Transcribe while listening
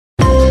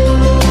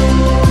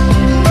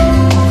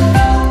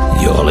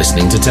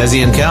listening to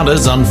Tassie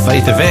Encounters on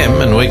Faith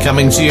FM, and we're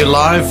coming to you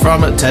live from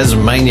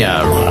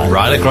Tasmania,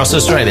 right across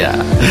Australia.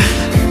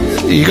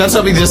 You got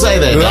something to say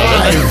there,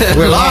 David?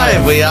 We're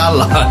live. We are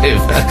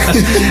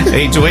live.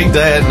 Each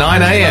weekday at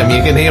 9 a.m.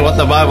 you can hear what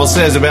the Bible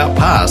says about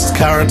past,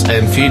 current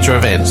and future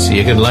events.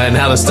 You can learn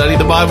how to study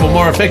the Bible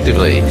more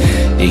effectively.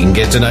 You can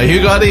get to know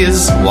who God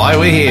is, why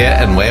we're here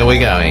and where we're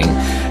going.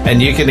 And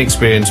you can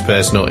experience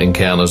personal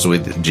encounters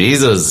with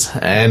Jesus.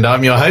 And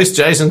I'm your host,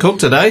 Jason Cook,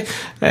 today.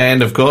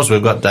 And, of course,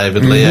 we've got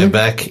David Leo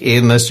back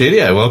in the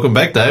studio. Welcome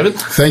back, David.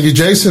 Thank you,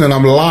 Jason, and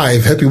I'm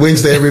live. Happy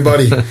Wednesday,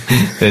 everybody.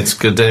 It's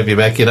good to have you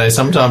back. You know,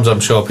 sometimes I'm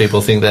sure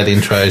people think that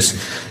intro's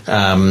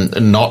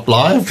not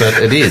live,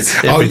 but it is.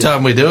 Every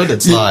time we do it,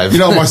 it's live. You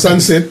know what my son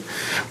said?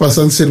 My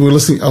son said, I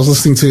was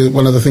listening to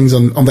one of the things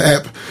on the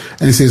app,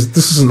 and he says,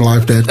 "This isn't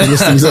live, Dad." I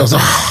was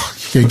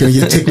like, you're going to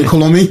get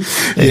technical on me?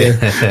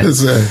 Yeah.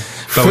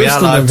 But we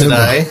are live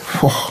today.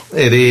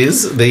 It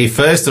is the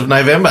 1st of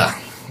November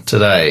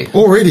today.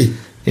 Already.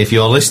 If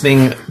you're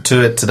listening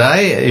to it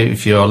today,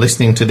 if you're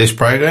listening to this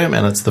program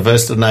and it's the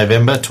 1st of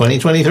November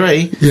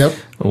 2023, yep,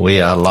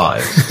 we are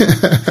live.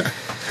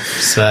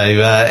 So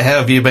how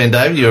have you been,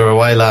 Dave? You were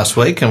away last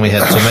week and we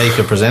had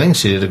Tamika presenting.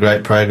 She did a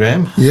great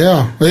program.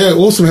 Yeah,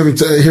 awesome hearing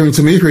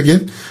Tamika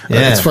again.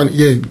 Yeah. It's funny,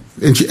 yeah.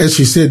 And as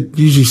she said,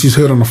 usually she's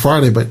heard on a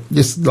Friday, but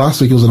yes,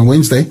 last week it was on a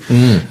Wednesday.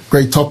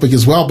 Great topic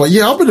as well. But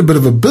yeah, I've been a bit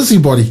of a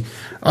busybody.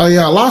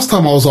 Last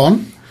time I was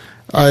on,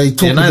 I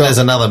talked about... there's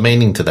another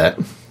meaning to that.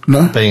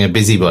 No? Being a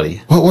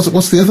busybody.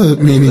 What's the other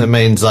meaning? It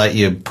means like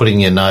you're putting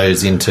your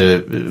nose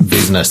into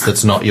business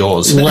that's not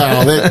yours.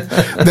 Wow,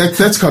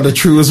 that's kind of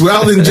true as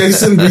well then,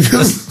 Jason,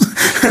 because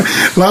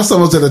last time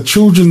I was at a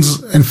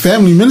Children's and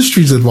Family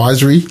Ministries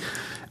advisory,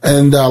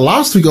 and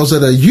last week I was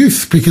at a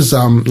youth, because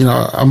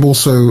I'm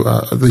also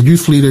the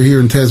youth leader here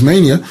in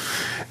Tasmania,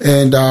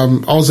 and I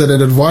was at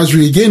an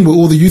advisory again where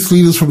all the youth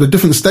leaders from the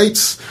different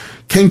states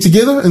came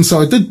together, and so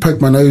I did poke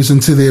my nose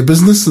into their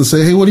business and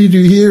say, hey, what do you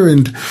do here,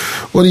 and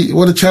what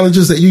are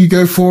challenges that you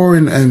go for,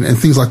 and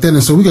things like that.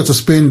 And so we got to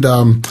spend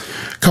a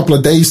couple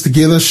of days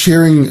together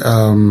sharing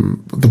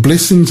the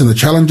blessings and the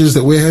challenges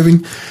that we're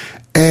having.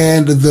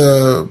 And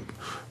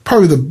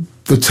probably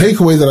the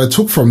takeaway that I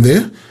took from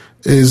there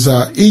is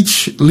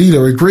each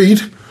leader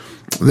agreed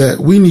that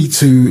we need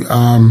to,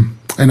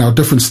 in our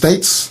different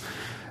states,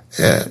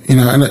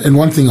 and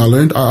one thing I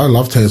learned, I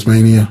love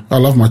Tasmania. I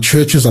love my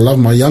churches. I love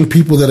my young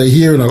people that are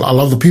here, and I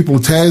love the people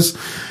of Tas.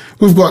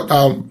 We've got,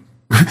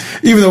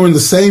 even though we're in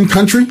the same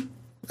country,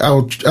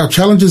 our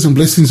challenges and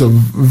blessings are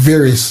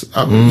various,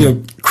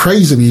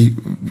 crazily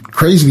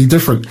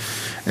different.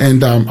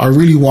 And I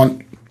really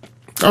want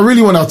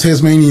our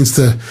Tasmanians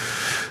to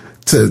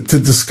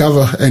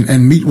discover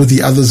and meet with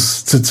the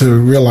others to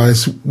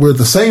realize we're in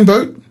the same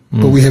boat.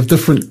 But we have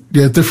different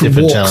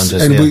walks,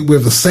 and we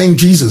have the same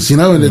Jesus,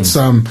 and it's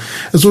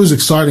always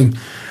exciting.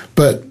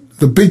 But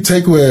the big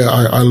takeaway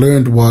I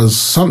learned was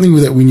something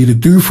that we need to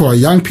do for our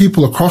young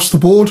people across the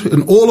board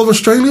in all of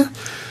Australia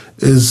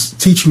is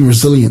teaching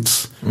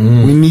resilience.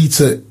 We need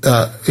to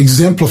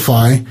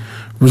exemplify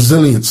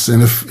resilience.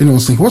 And if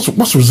anyone's thinking,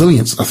 what's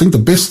resilience? I think the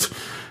best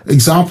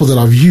example that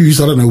I've used,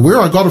 I don't know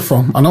where I got it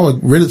from. I know I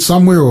read it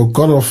somewhere or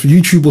got it off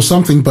YouTube or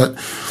something, but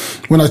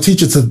when I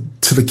teach it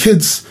to the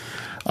kids,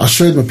 I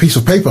showed them a piece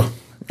of paper,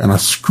 and I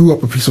screw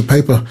up a piece of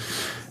paper,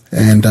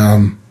 and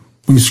when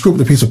you screw up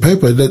the piece of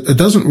paper, it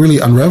doesn't really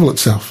unravel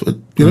itself.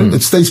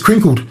 It stays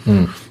crinkled.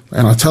 And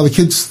I tell the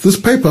kids, this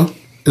paper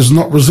is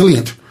not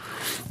resilient.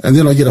 And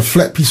then I get a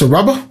flat piece of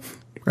rubber,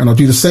 and I'll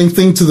do the same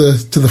thing to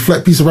the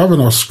flat piece of rubber,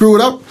 and I'll screw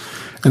it up,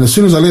 and as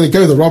soon as I let it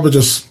go, the rubber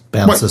just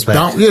bounces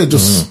back.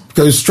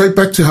 Goes straight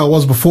back to how it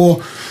was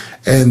before,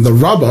 and the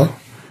rubber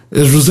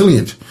is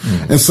resilient.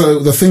 And so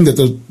the thing that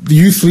the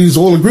youth leaders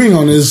all agreeing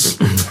on is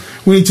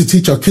we need to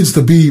teach our kids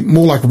to be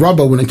more like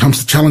rubber when it comes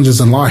to challenges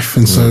in life.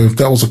 And so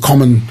that was a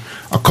common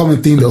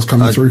theme that was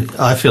coming through.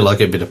 I feel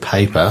like a bit of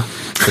paper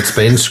that's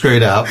been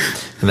screwed up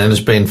and then it's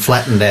been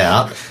flattened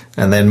out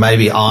and then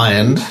maybe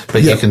ironed,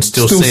 but you can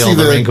still see all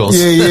the wrinkles.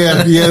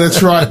 Yeah,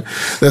 that's right.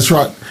 That's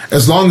right.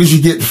 As long as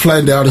you get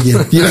flattened out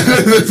again,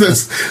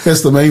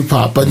 that's the main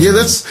part. But yeah,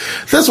 that's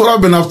what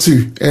I've been up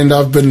to, and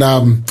I've been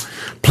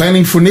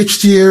planning for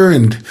next year,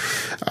 and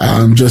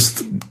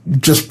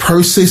just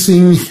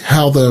processing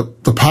how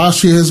the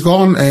past year has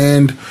gone,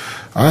 and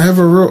I have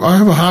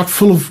a heart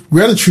full of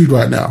gratitude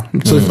right now.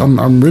 So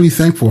I'm really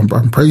thankful.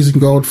 I'm praising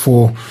God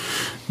for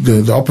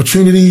the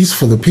opportunities,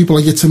 for the people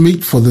I get to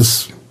meet, for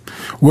this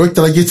work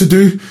that I get to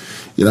do.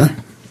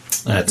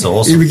 That's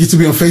awesome. We get to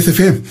be on Faith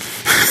FM.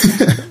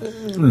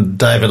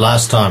 David,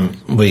 last time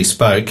we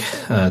spoke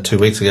 2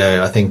 weeks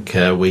ago, I think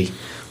we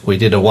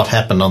did a What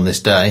Happened on This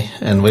Day,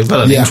 and we've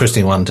got an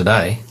interesting one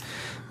today.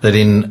 That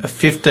in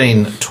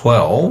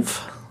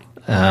 1512,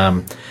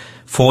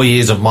 4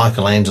 years of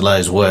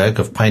Michelangelo's work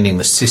of painting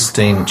the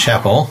Sistine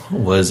Chapel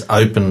was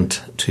opened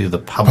to the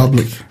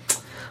public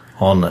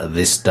on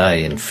this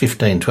day in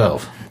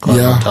 1512. Quite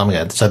a long time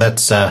ago. So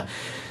that's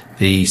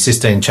the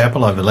Sistine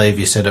Chapel. I believe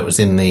you said it was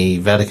in the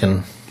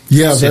Vatican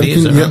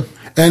City. Vatican,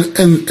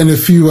 And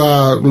if you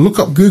look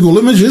up Google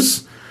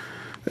Images,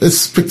 It's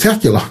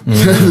spectacular.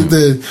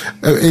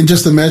 And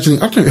just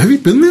imagining, I don't know, have you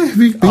been there?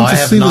 Have you been to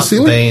see the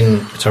ceiling? I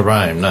have not been to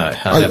Rome, no,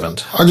 I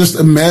haven't. I just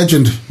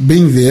imagined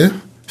being there,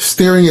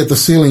 staring at the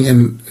ceiling,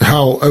 and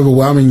how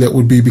overwhelming that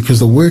would be, because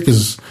the work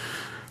is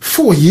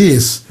 4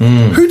 years.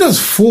 Who does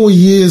 4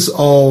 years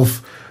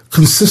of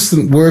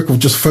consistent work of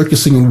just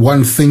focusing on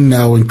one thing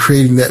now and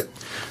creating that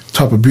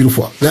type of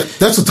beautiful,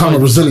 that's a time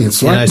of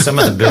resilience, right? You know, some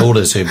of the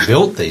builders who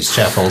built these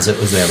chapels, it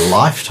was their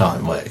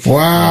lifetime work.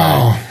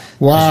 Wow.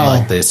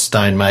 Like their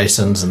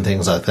stonemasons and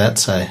things like that.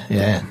 So,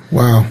 yeah.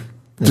 Wow.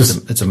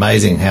 It's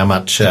amazing how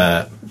much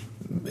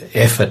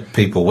effort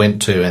people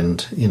went to,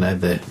 and, you know,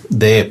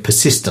 their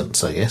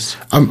persistence, I guess.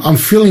 I'm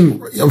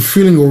feeling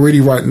already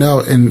right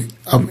now, and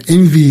I'm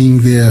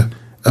envying their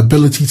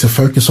ability to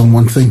focus on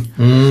one thing.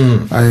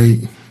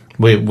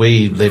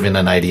 We live in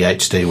an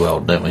ADHD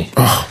world, don't we?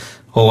 Oh.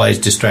 Always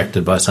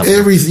distracted by something.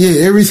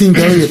 Everything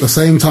going at the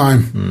same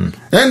time.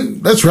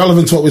 And that's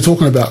relevant to what we're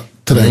talking about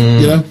today,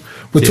 you know?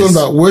 We're talking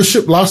about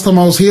worship. Last time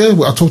I was here,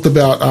 I talked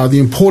about the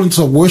importance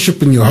of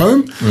worship in your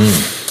home.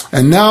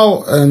 And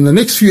now, in the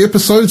next few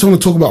episodes, I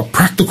want to talk about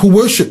practical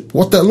worship,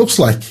 what that looks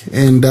like.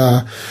 And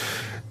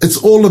it's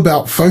all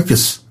about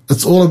focus.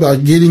 It's all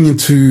about getting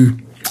into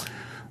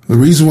the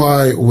reason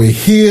why we're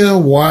here,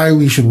 why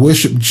we should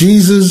worship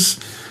Jesus,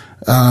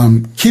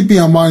 keeping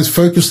our minds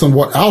focused on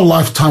what our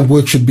lifetime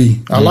work should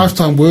be. Our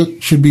lifetime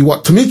work should be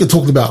what Tamika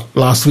talked about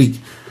last week,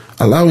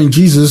 allowing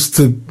Jesus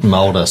to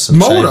mold us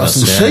and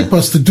shape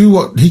us to do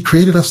what he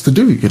created us to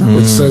do. You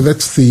know, so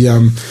that's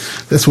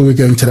where we're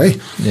going today.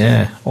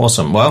 Yeah,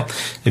 awesome. Well,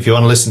 if you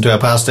want to listen to our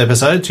past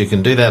episodes, you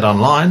can do that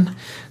online.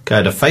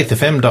 Go to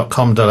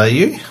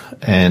faithfm.com.au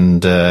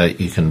and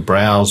you can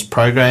browse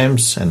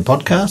programs and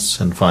podcasts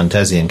and find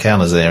Tassie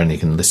Encounters there, and you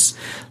can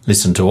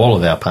listen to all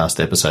of our past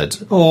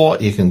episodes. Or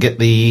you can get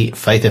the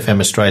Faith FM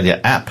Australia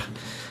app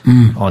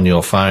on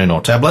your phone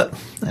or tablet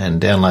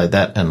and download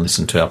that and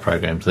listen to our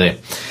programs there.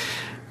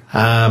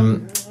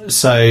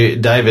 So,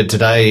 David,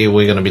 today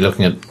we're going to be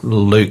looking at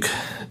Luke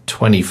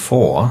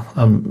 24.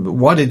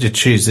 Why did you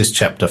choose this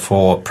chapter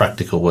for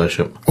practical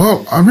worship?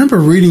 Well, I remember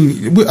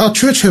reading, our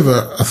church have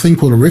a thing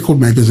called a record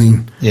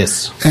magazine.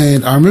 Yes.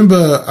 And I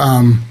remember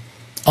I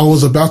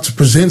was about to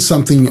present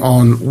something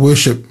on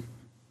worship.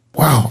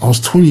 Wow, I was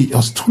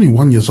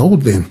 21 years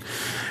old then.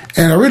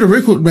 And I read a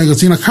record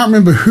magazine. I can't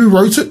remember who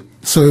wrote it.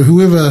 So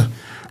whoever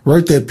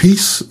wrote that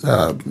piece,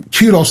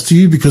 kudos to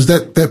you, because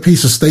that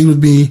piece has stayed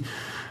with me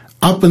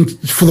up and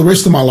for the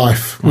rest of my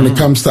life when it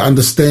comes to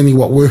understanding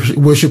what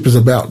worship is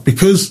about.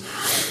 Because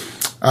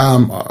I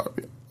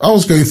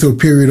was going through a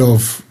period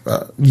of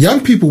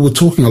young people were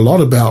talking a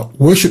lot about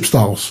worship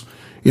styles.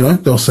 You know,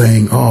 they were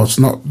saying, "Oh, it's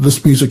not,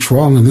 this music's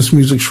wrong and this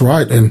music's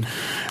right, and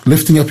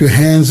lifting up your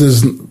hands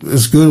is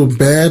good or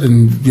bad,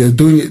 and you know,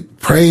 doing it,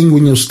 praying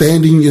when you're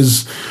standing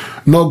is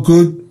not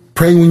good.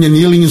 Praying when you're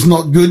kneeling is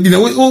not good." You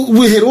know,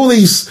 we had all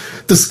these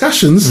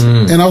discussions,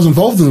 and I was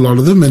involved in a lot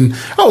of them, and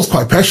I was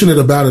quite passionate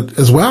about it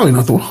as well. And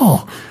I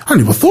thought, I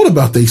never thought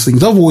about these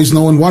things. I've always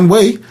known one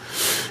way.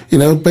 You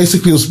know,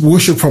 basically it was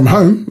worship from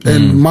home.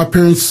 And my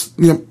parents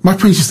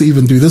used to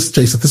even do this,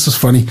 Jason. This is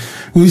funny.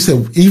 We used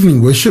to have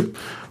evening worship.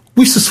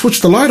 We used to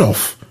switch the light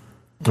off.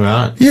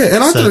 Right. Yeah,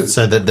 and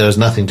so that there was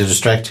nothing to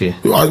distract you.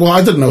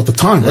 I didn't know at the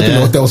time. I didn't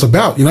know what that was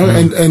about, you know.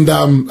 And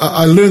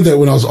I learned that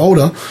when I was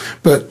older.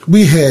 But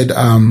we had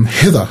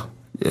Heather.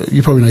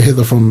 You probably know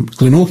Heather from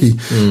Glenorchy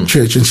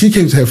Church, and she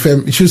came to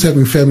have she was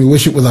having family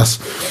worship with us.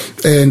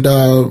 And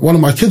one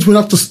of my kids went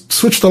up to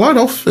switch the light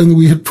off, and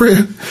we had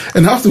prayer.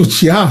 And afterwards,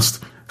 she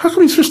asked, "How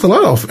come you switched the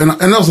light off?" And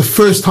that was the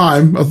first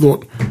time I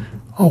thought,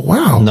 "Oh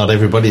wow, not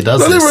everybody does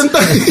this."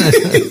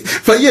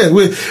 But yeah,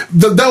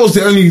 that was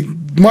the only.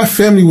 My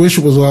family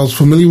worship was what I was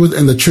familiar with,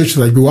 and the church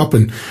that I grew up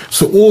in.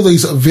 So all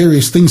these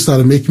various things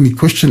started making me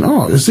question,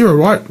 is there a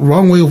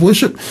wrong way of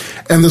worship?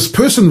 And this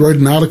person wrote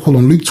an article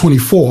on Luke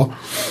 24,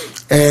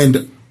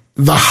 and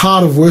the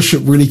heart of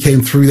worship really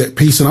came through that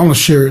piece. And I want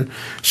to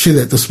share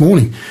that this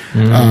morning.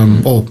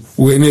 Or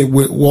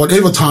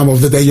whatever time of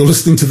the day you're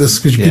listening to this,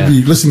 because you could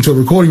be listening to a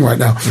recording right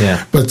now.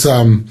 Yeah. But,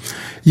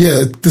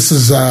 this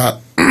is,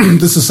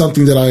 this is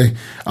something that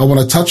I want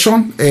to touch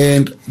on.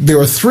 And there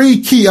are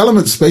three key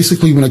elements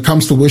basically when it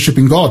comes to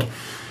worshiping God.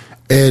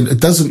 And it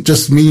doesn't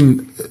just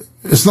mean,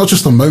 it's not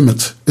just a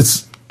moment.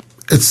 It's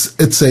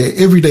a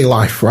everyday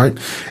life, right?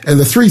 And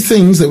the three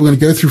things that we're going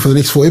to go through for the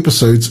next 4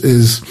 episodes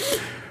is,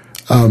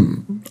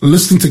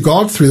 listening to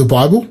God through the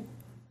Bible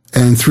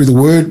and through the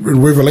word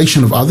and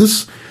revelation of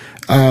others,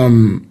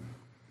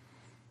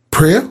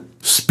 prayer,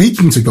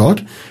 speaking to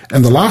God.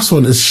 And the last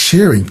one is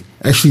sharing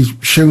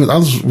with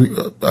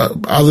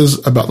others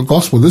about the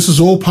gospel. This is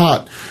all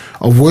part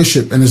of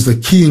worship and is the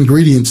key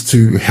ingredients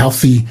to a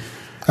healthy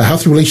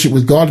relationship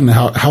with God and a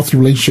healthy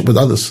relationship with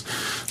others.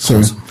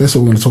 So that's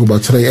what we're going to talk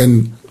about today.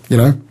 And, you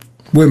know,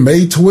 we're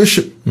made to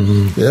worship.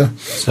 Yeah.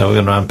 So we're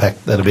going to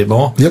unpack that a bit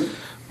more. Yep.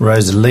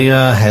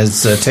 Rosalia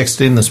has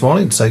texted in this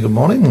morning to say good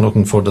morning.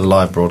 Looking forward to the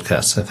live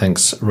broadcast. So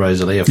thanks,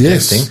 Rosalia, for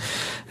texting.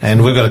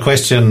 And we've got a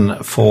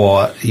question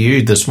for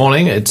you this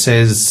morning. It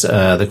says,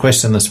 the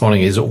question this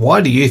morning is,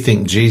 why do you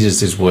think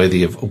Jesus is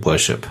worthy of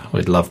worship?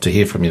 We'd love to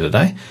hear from you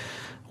today.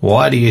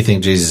 Why do you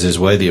think Jesus is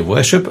worthy of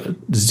worship?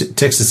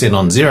 Text us in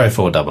on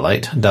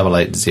 0488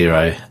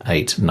 880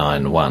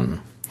 891.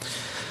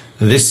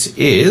 This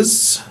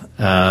is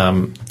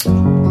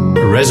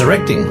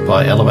Resurrecting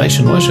by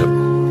Elevation Worship.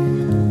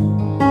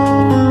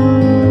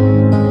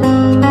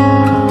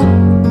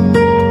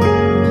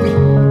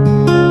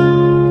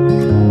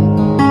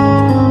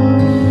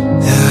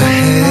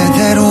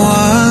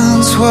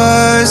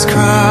 Was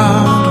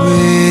crowned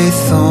with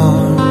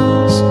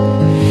thorns,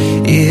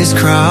 is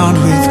crowned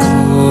with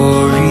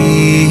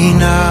glory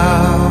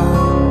now.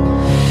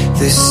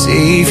 The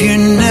Savior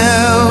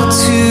knelt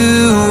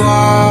to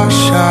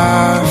wash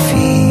our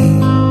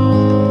feet.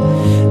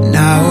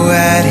 Now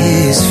at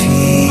his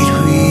feet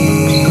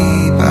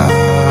we bow.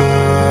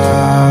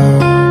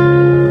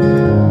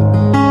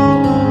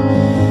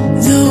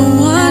 The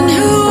one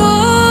who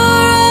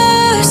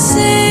wore our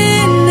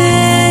sin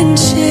and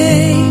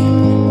shame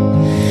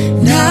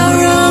now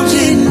robed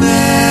in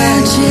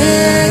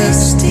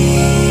majesty,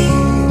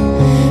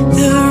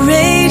 the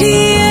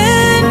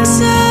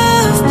radiance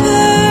of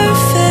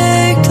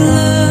perfect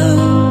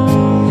love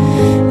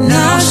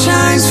now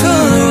shines for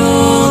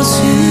all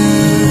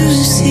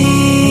to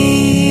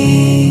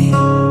see.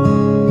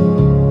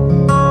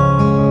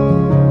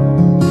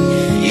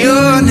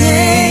 Your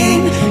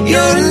name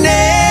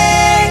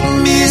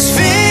is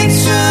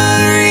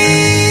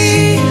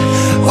victory.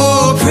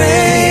 Oh,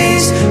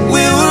 praise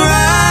will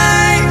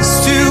rise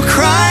to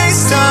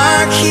Christ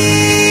our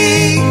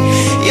King.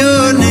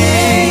 Your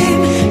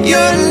name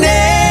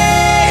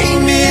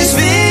is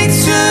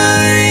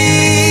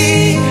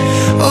victory.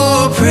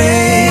 Oh,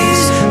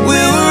 praise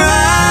will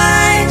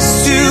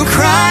rise to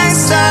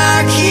Christ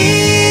our King.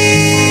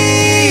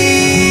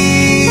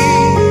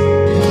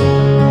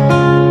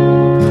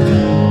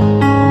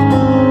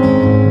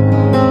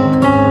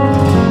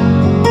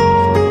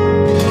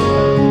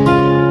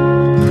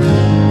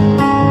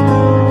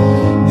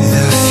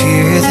 The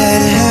fear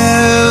that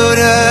held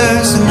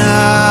us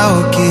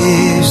now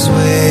gives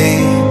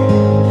way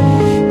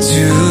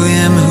to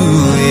him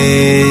who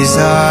is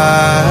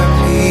our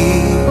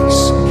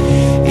peace.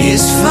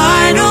 His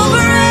final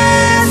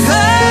breath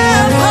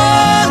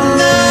upon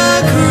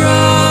the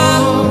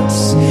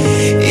cross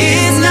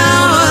is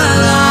now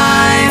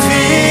alive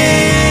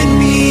in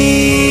me.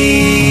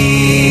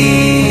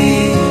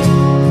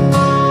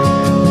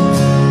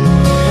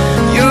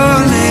 Your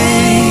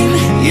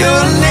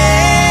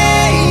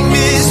name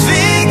is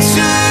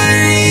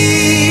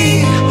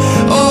victory.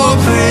 Oh,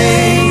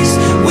 praise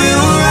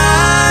will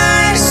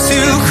rise to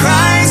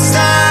Christ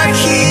our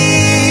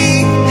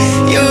King.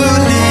 Your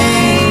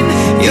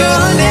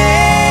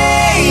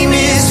name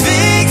is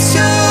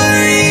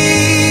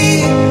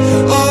victory.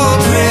 Oh,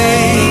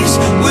 praise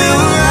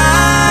will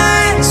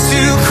rise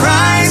to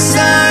Christ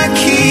our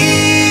King.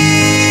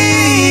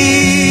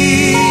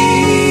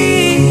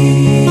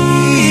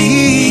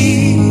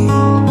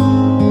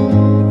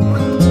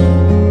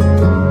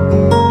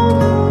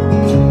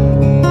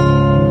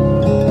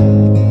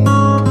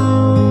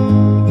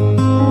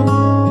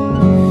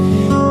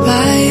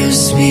 By your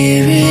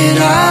Spirit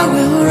I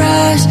will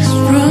rise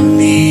from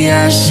the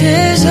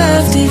ashes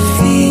of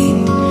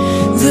defeat.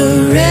 The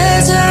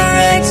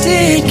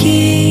resurrected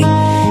King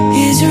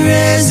is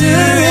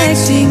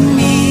resurrecting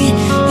me.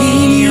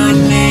 In your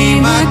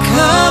name I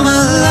come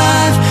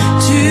alive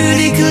to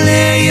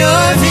declare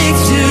your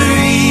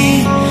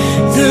victory.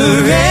 The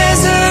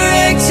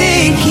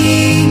resurrected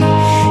King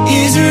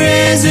is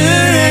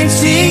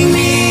resurrecting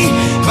me.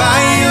 By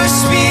your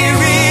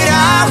Spirit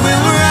I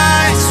will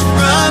rise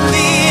from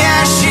the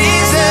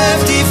ashes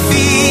of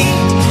defeat.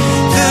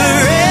 The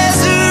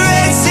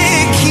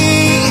resurrected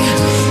King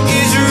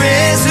is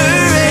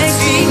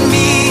resurrecting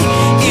me.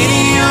 In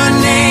your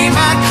name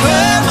I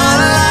come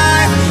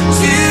alive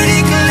to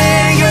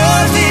declare your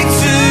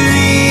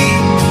victory.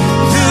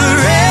 The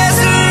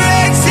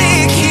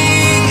resurrected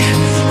King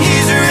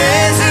is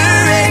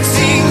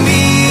resurrecting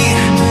me.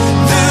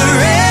 The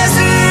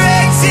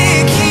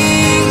resurrected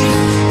King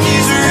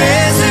is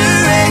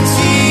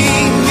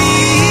resurrecting me.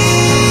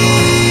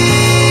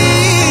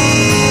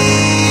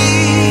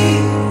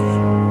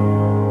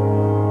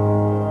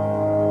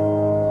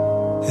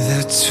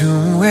 The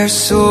tomb where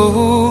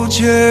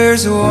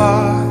soldiers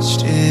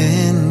watched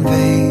in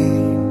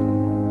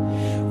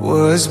vain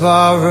was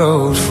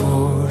borrowed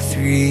for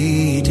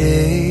 3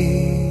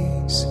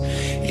 days.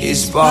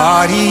 His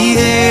body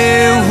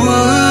there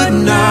would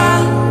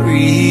not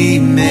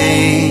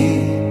remain.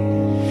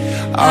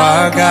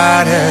 Our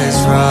God has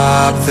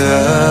robbed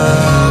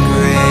the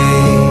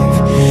grave.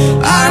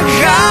 Our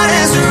God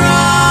has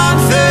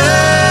robbed the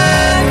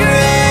grave.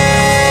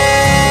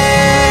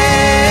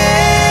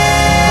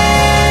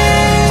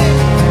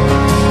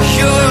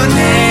 Your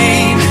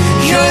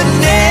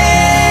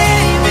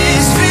name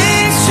is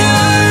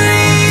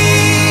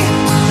victory.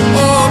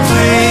 Oh,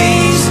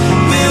 praise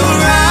will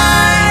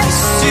rise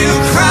to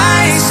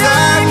Christ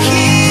our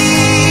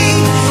King.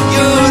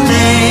 Your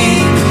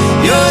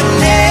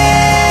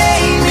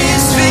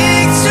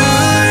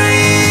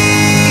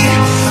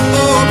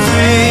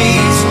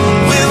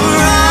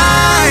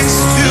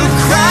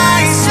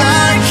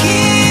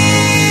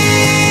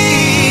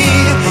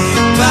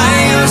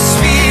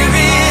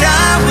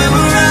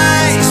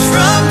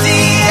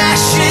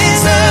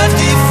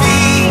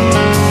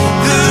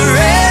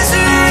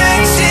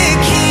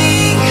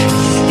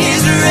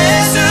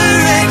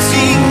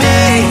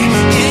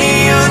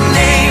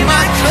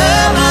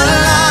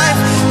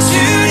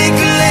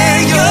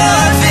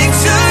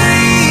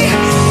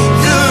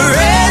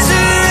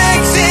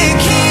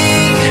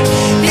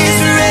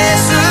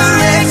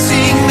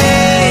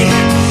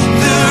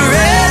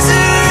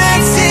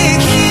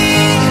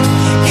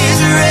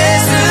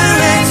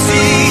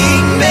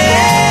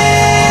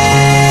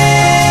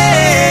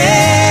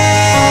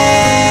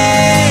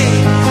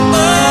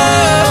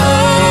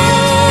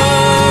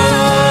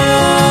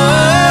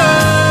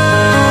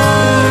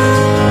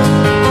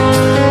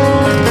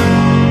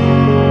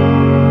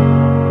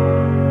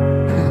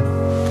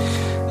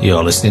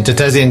You're listening to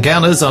Tassie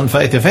Encounters on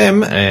Faith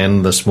FM,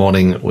 and this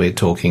morning we're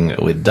talking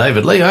with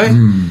David Leo,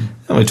 and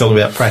we're talking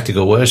about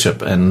practical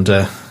worship. And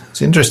it's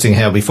interesting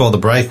how before the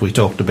break we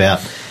talked about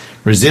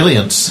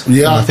resilience.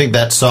 Yeah. And I think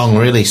that song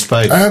really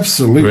spoke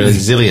Absolutely.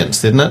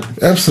 resilience, didn't it?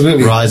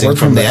 Absolutely. Rising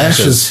from the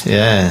ashes.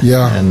 Yeah.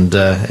 Yeah. And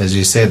as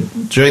you said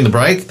during the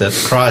break, that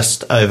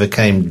Christ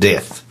overcame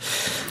death,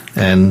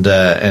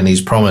 and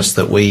he's promised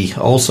that we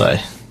also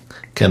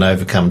can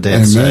overcome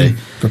death. Amen.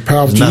 So the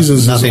power of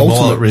Jesus nothing is more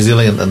ultimate.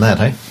 resilient than that,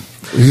 eh?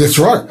 That's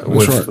right.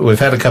 That's right. We've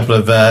had a couple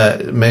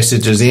of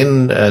messages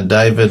in.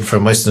 David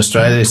from Western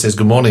Australia says,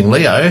 "Good morning,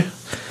 Leo,"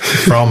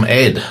 from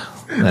Ed.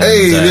 And,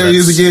 Hey, there he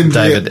is again.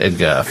 David Yeah.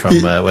 Edgar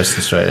from Western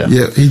Australia.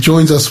 Yeah, he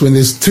joins us when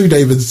there's two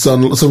Davids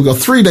on, so we've got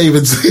three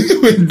Davids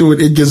when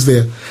Edgar's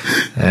there.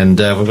 And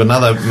we've got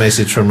another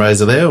message from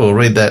Rosalie. We'll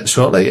read that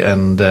shortly,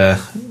 and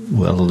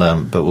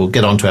we'll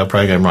get on to our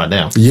program right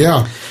now.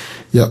 Yeah.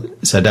 Yep.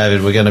 So,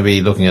 David, we're going to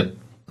be looking at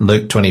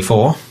Luke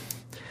 24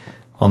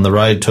 on the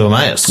road to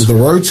Emmaus. The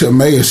road to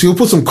Emmaus. You'll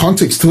put some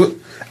context to it.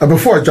 And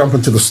before I jump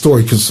into the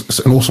story, because it's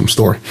an awesome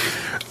story,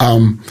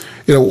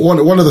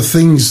 one of the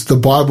things the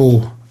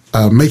Bible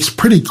makes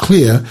pretty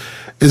clear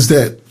is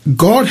that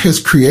God has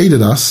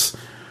created us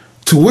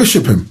to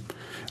worship Him.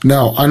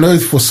 Now, I know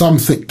for some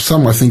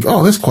I think,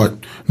 oh, that's quite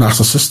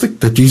narcissistic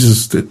that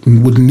Jesus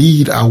would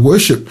need our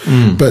worship.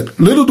 But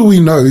little do we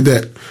know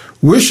that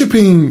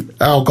worshiping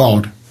our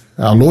God,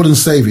 our Lord and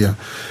Savior,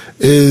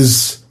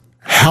 is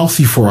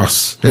healthy for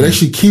us. It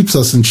actually keeps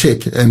us in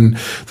check. And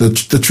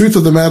the truth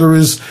of the matter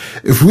is,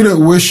 if we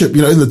don't worship,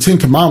 in the Ten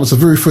Commandments, the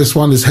very first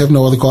one is have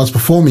no other gods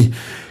before me.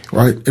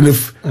 Right. And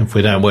if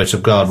we don't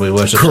worship God, we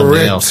worship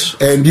something else.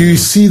 And you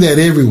see that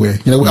everywhere.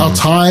 Our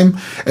time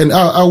and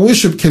our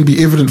worship can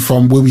be evident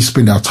from where we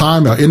spend our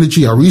time, our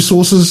energy, our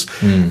resources.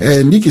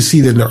 And you can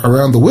see that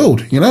around the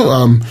world.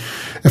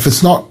 If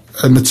it's not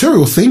a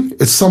material thing,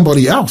 it's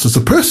somebody else. It's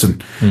a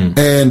person.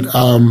 And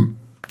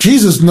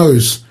Jesus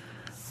knows,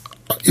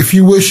 if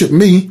you worship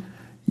me,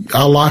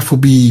 our life will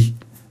be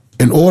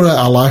in order.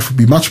 Our life will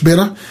be much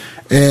better.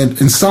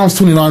 And in Psalms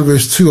 29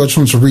 verse 2, I just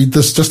want to read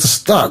this just to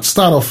start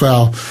off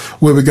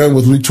where we're going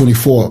with Luke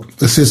 24.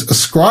 It says,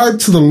 "Ascribe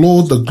to the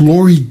Lord the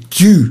glory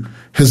due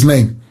His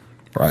name."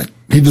 Right?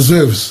 He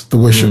deserves the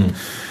worship.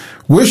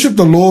 Worship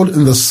the Lord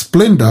in the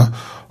splendor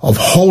of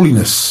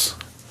holiness.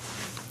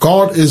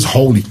 God is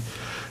holy.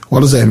 What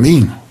does that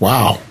mean?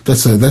 Wow.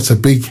 That's a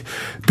big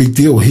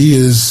deal. He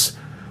is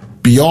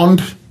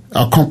beyond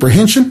our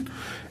comprehension,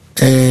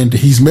 and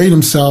He's made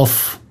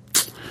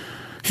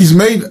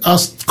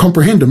us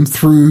comprehend Him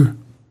through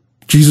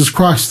Jesus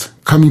Christ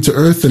coming to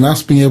earth and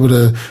us being able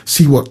to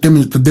see what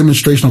the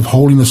demonstration of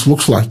holiness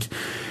looks like.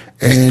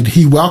 And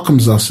He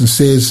welcomes us and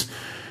says,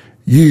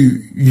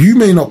 you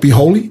may not be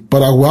holy,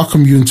 but I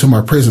welcome you into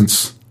my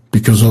presence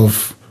because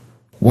of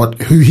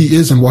who He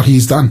is and what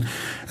He's done.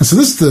 And so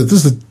this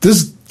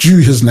is due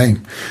His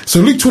name. So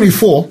Luke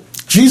 24,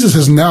 Jesus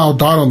has now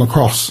died on the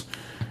cross.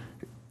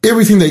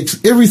 Everything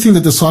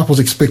the disciples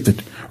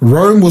expected.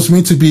 Rome was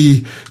meant to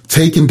be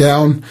taken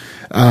down.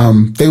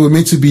 They were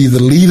meant to be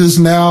the leaders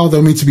now. They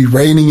were meant to be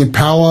reigning in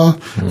power.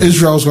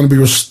 Israel was going to be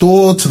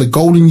restored to the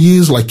golden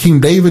years like King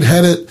David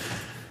had it.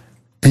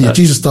 And yet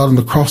Jesus died on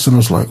the cross, and it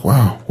was like,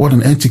 wow, what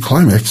an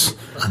anticlimax.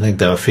 I think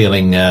they were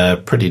feeling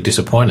pretty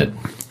disappointed.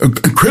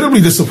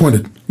 Incredibly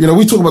disappointed.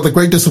 We talk about the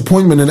great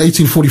disappointment in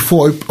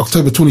 1844,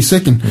 October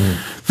 22nd.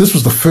 This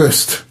was the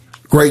first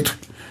great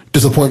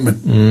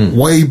disappointment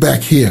way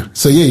back here.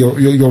 So yeah,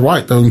 you're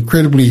right. They're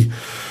incredibly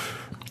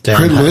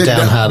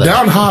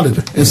downhearted.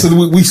 And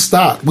so we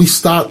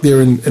start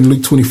there in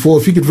Luke 24.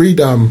 If you could read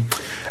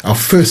our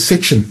first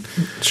section.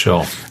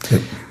 Sure.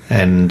 Yep.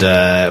 And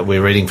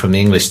we're reading from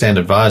the English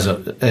Standard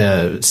Version.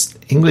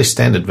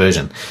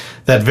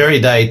 That very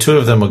day, two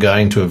of them were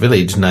going to a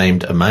village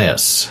named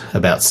Emmaus,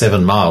 about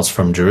 7 miles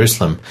from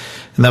Jerusalem,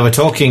 and they were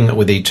talking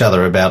with each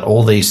other about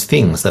all these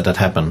things that had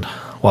happened.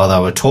 While they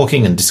were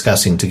talking and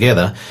discussing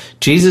together,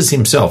 Jesus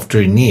Himself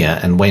drew near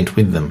and went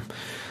with them.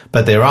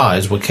 But their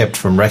eyes were kept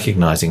from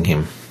recognizing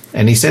Him.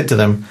 And He said to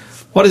them,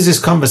 "What is this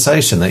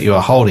conversation that you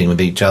are holding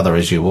with each other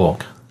as you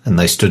walk?" And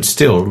they stood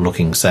still,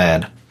 looking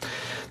sad.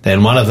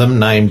 Then one of them,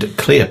 named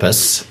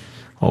Cleopas,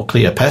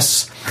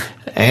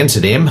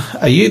 answered him,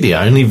 "Are you the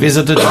only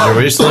visitor to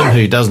Jerusalem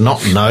who does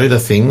not know the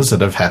things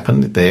that have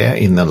happened there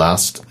in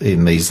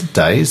these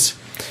days?"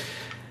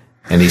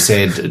 And He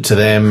said to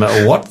them,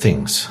 "What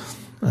things?"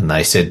 And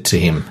they said to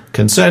Him,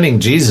 "Concerning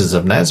Jesus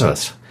of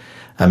Nazareth,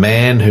 a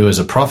man who is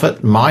a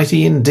prophet,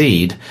 mighty in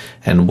deed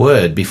and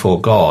word before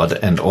God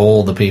and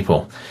all the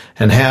people,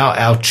 and how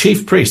our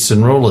chief priests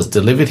and rulers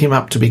delivered Him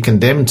up to be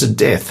condemned to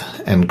death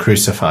and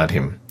crucified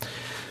Him.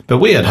 But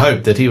we had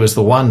hoped that He was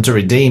the one to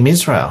redeem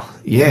Israel.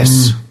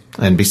 Yes,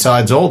 and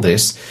besides all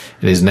this,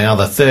 it is now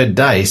the third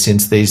day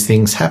since these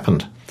things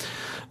happened.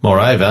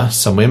 Moreover,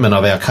 some women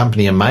of our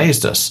company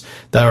amazed us.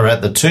 They were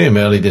at the tomb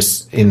early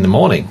in the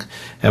morning,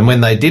 and when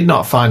they did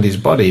not find His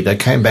body, they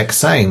came back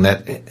saying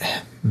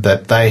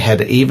that they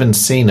had even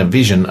seen a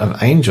vision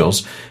of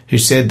angels who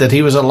said that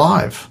He was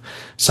alive.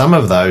 Some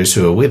of those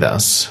who were with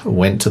us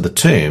went to the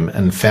tomb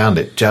and found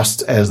it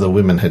just as the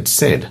women had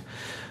said,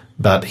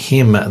 but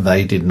him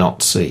they did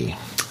not see.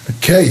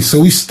 Okay,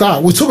 so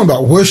we're talking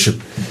about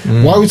worship.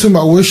 Why are we talking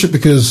about worship?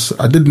 Because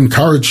I did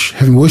encourage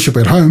having worship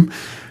at home,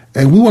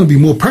 and we want to be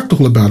more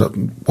practical about it.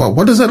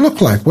 What does that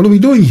look like? What are we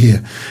doing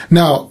here?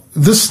 Now,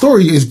 this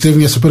story is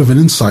giving us a bit of an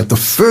insight. The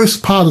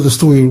first part of the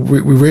story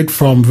we read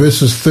from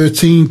verses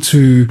 13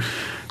 to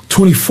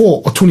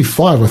 24, or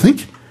 25, I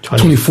think.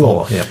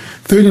 24. Yeah.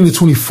 13 to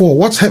 24.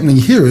 What's happening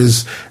here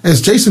is,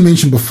 as Jason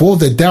mentioned before,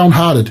 they're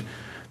downhearted.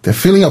 They're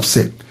feeling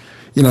upset.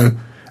 You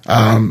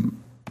know,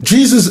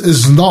 Jesus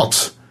is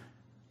not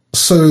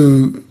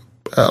so,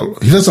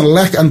 he doesn't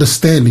lack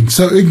understanding,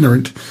 so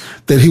ignorant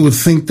that he would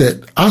think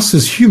that us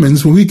as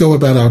humans, when we go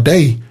about our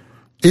day,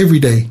 every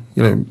day,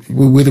 you know,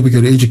 whether we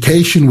go to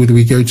education, whether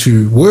we go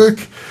to work,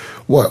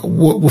 what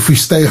if we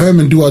stay home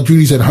and do our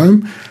duties at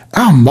home,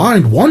 our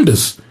mind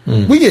wanders.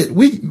 You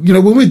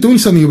know, when we're doing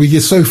something and we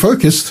get so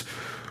focused,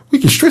 we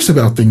can stress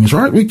about things,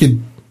 right? We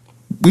could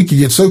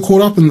get so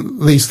caught up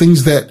in these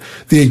things that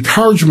the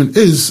encouragement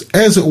is,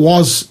 as it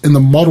was in the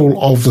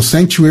model of the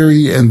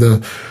sanctuary and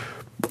the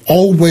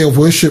old way of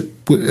worship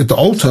at the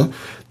altar,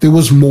 there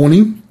was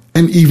morning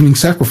and evening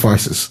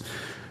sacrifices.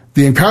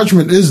 The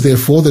encouragement is,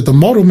 therefore, that the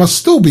model must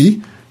still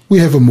be, we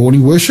have a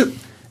morning worship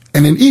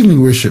and an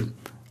evening worship.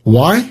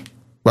 Why?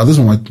 Well, this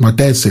is what my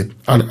dad said.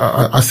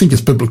 I think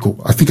it's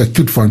biblical. I think I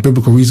could find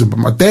biblical reason, but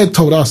my dad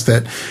told us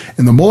that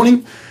in the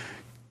morning,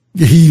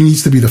 he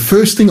needs to be the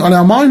first thing on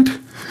our mind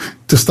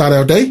to start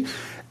our day.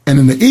 And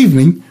in the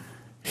evening,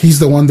 he's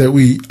the one that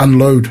we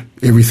unload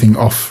everything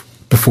off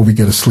before we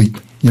go to sleep,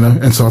 you know?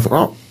 And so I thought,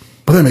 oh,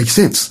 but that makes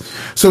sense.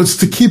 So it's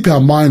to keep our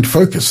mind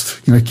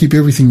focused, you know, keep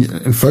everything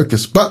in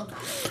focus. But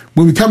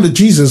when we come to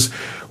Jesus,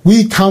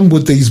 we come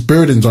with these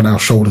burdens on our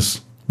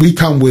shoulders. We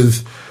come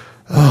with,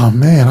 oh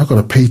man, I've got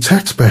to pay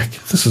tax back.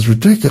 This is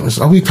ridiculous.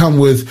 Or we come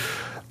with,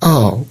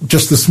 oh,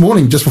 just this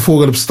morning, just before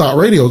we're going to start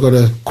radio, I got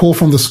a call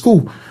from the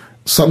school,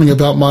 something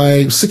about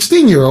my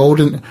 16-year-old,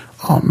 and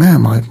oh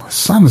man, my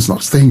son is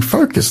not staying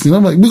focused. You know,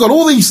 like we got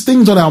all these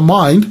things on our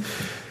mind,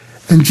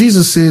 and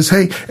Jesus says,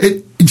 hey,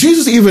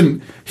 Jesus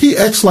even, he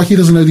acts like he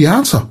doesn't know the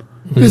answer.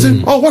 He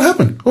said, oh, what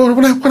happened? Oh,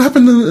 what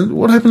happened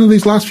in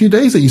these last few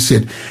days that you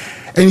said?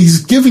 And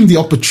he's giving the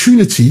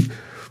opportunity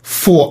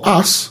for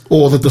us,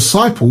 or the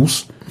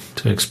disciples,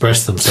 to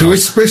express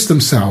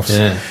themselves.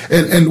 Yeah.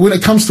 And when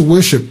it comes to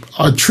worship,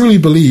 I truly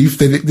believe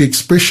that the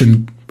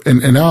expression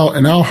in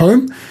our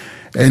home,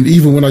 and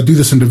even when I do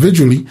this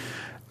individually,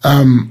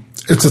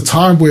 it's a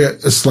time where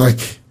it's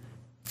like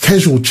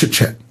casual chit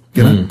chat,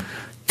 you know?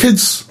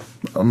 Kids,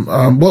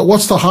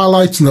 what's the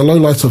highlights and the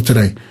lowlights of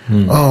today?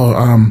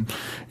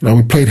 You know,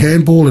 we played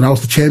handball and I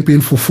was the champion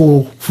for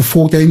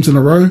four games in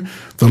a row.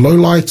 The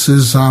lowlights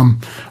is,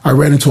 I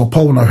ran into a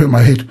pole and I hurt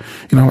my head.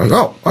 You know, like,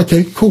 oh,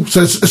 okay, cool.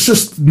 So it's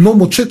just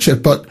normal chit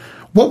chat, but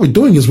what we're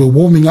doing is we're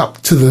warming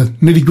up to the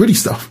nitty gritty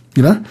stuff,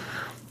 you know?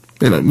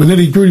 The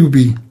nitty gritty would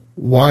be,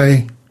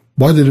 why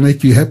did it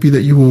make you happy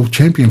that you were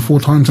champion 4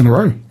 times in a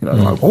row? You know,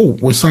 like, oh,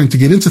 we're starting to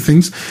get into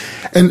things.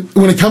 And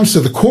when it comes to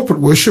the corporate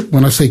worship,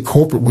 when I say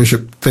corporate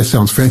worship, that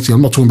sounds fancy.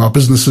 I'm not talking about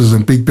businesses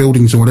and big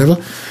buildings or whatever.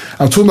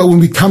 I'm talking about when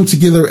we come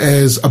together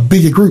as a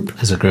bigger group.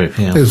 As a group,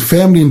 yeah. As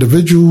family,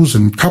 individuals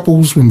and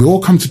couples, when we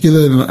all come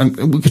together,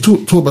 and we can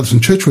talk about this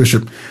in church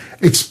worship,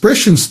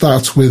 expression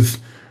starts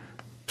with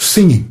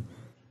singing.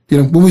 You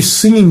know, when we're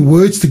singing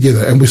words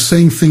together and we're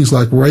saying things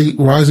like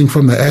rising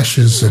from the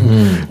ashes,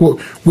 and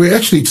we're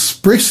actually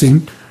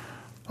expressing,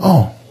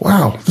 oh,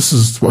 wow, this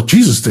is what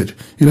Jesus did.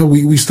 You know,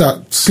 we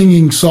start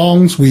singing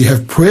songs. We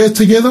have prayer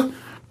together.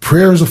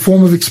 Prayer is a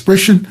form of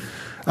expression.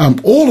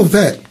 All of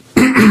that.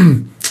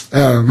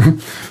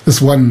 This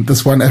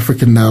one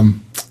African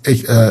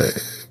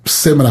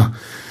seminar,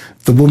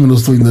 the woman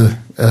was doing the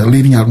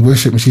leading out in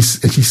worship, and she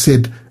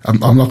said,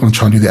 I'm not going to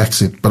try and do the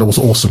accent, but it was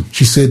awesome.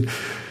 She said,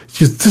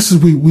 this is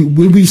when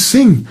we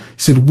sing. He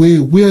said,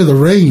 we're the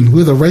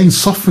rain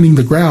softening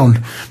the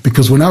ground,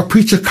 because when our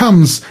preacher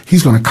comes,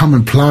 he's going to come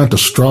and plant a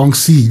strong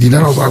seed. You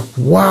know, I was like,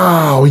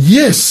 wow,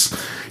 yes,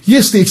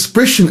 the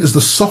expression is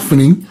the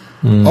softening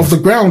of the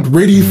ground,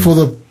 ready for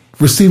the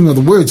receiving of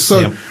the word.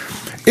 So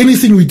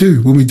anything we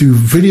do, when we do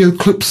video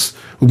clips,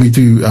 when we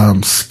do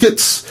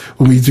skits,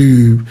 when we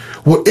do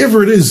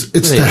whatever it is,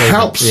 it's to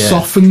help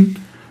soften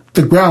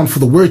the ground for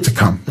the word to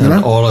come, you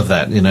know? All of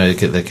that, you know,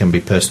 there can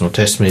be personal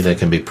testimony, there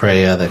can be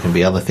prayer, there can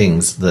be other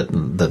things that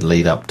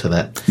lead up to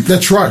that.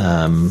 That's right.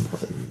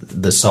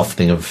 The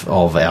softening of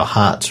our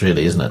hearts,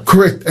 really, isn't it?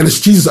 Correct. And it's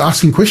Jesus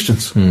asking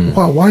questions.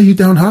 Why are you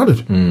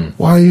downhearted?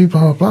 Why are you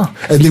blah, blah, blah?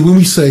 And then when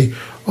we say,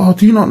 oh,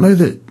 do you not know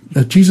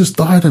that Jesus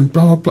died and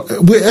blah, blah, blah,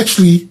 we're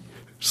actually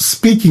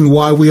speaking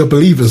why we are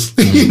believers,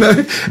 you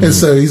know? And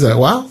so he's like,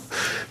 wow,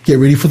 get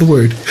ready for the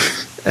word.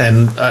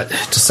 And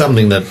just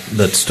something that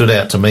stood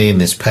out to me in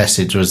this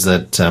passage was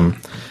that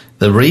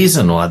the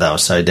reason why they were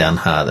so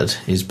downhearted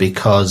is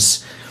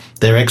because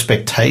their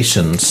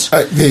expectations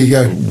there you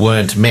go.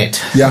 Weren't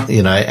met. Yeah.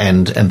 You know,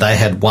 and they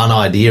had one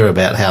idea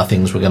about how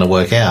things were going to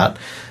work out,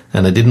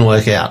 and it didn't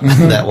work out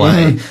that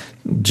way.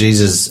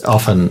 Jesus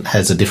often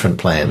has a different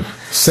plan.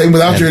 Same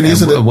with our journey,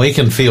 isn't it? We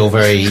can feel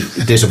very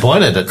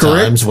disappointed at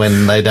times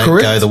when they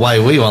don't go the way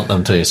we want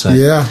them to. So,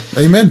 yeah,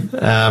 amen.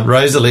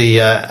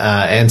 Rosalie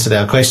answered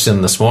our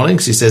question this morning.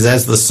 She says,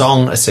 as the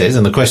song says,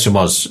 and the question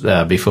was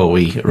before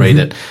we read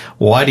it,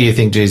 why do you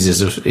think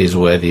Jesus is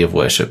worthy of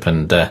worship?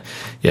 And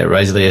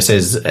Rosalie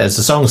says, as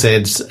the song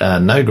says,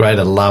 no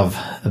greater love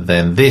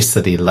than this,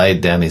 that he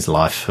laid down his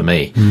life for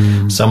me.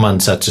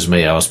 Someone such as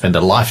me, I will spend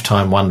a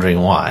lifetime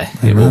wondering why.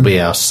 It will be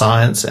our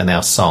science and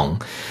our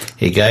song.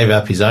 He gave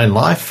up his own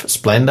life,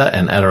 splendour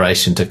and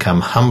adoration to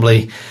come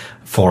humbly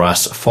for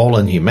us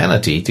fallen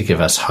humanity, to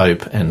give us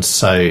hope, and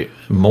so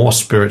more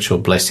spiritual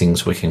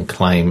blessings we can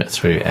claim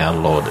through our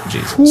Lord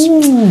Jesus.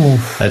 Ooh.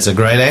 That's a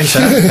great answer.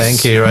 Yes.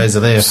 Thank you,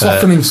 Rosalie.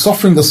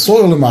 Softening the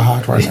soil in my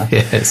heart right now.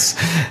 Yes,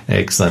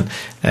 excellent.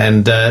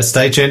 And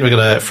stay tuned. We've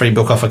got a free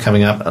book offer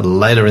coming up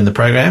later in the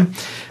program.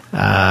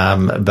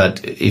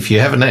 But if you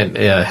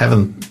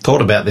haven't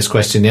thought about this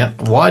question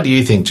yet, why do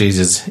you think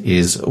Jesus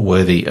is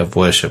worthy of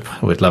worship?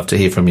 We'd love to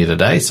hear from you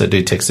today, so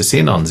do text us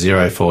in on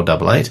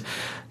 0488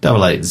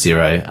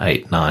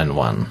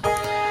 880891.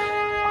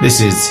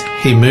 This is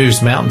He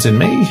Moves Mountains in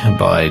Me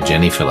by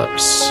Jenny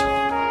Phillips.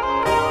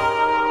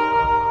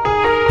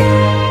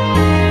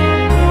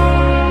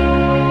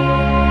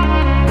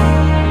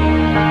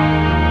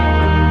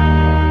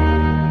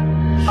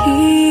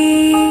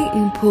 He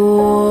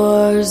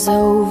pours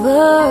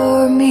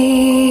over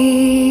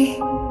me,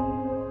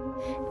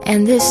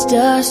 and this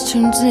dust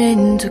turns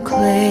into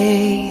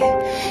clay.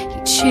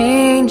 He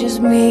changes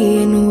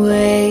me in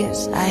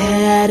ways I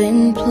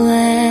hadn't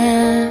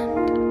planned,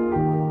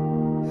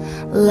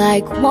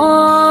 like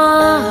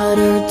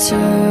water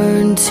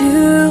turned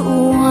to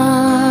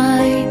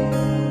wine.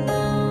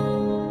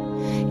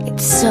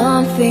 It's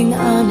something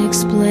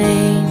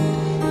unexplained,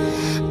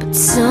 but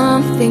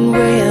something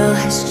real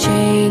has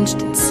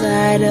changed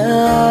inside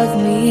of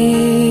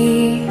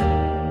me.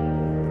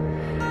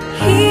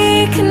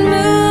 He can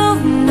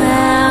move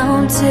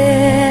mountains,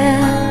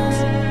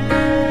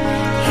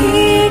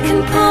 he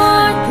can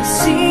part the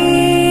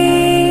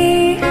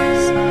seas,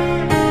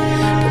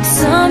 but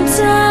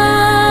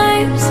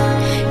sometimes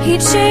he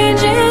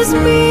changes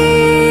me.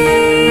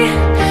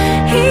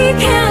 He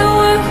can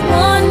work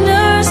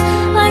wonders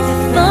like the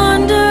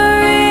thunder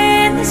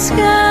in the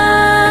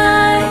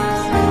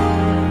skies,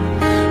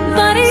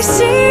 but he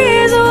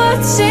sees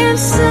what's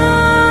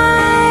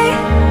inside,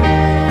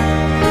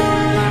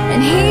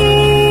 and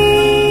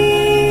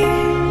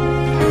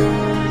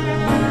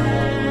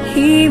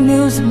he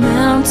moves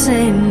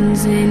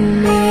mountains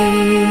in me.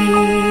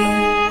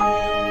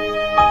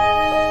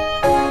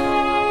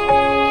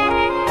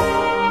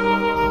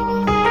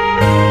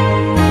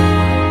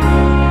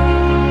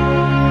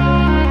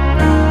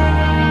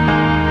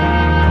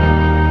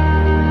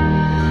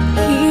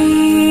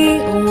 He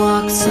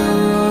walks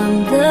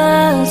on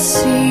the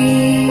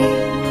sea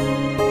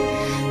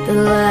that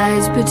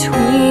lies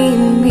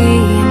between me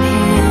and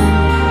him,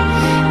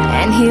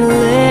 and he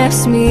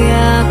lifts me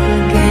up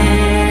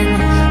again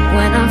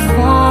when I'm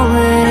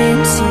falling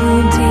into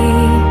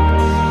deep.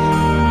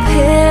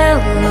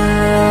 Pillar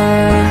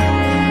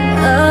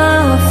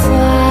of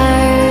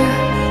fire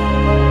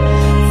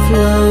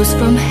flows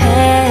from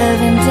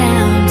heaven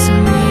down to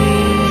me.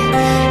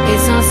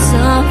 It's not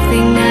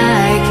something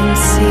I can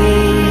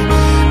see,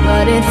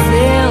 but it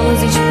fills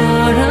each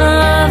part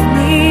of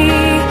me.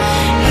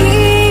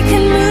 He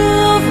can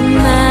move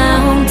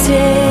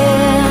mountains,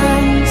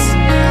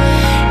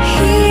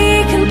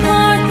 he can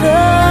part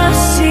the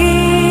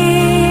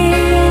seas,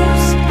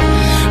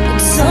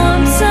 but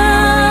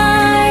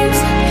sometimes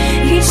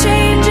he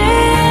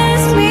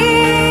changes me.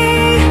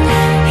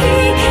 He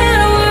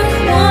can work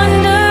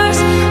wonders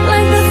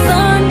like the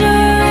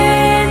thunder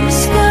in the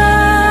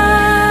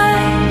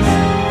skies,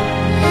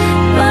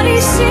 but he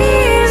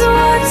sees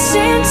what's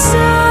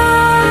inside,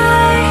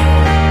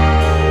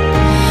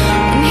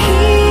 and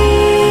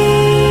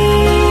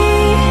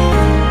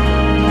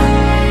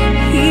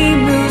he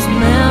moves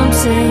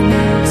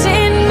mountains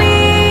in me.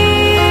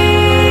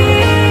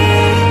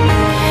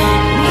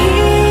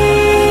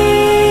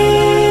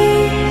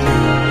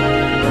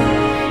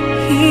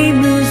 He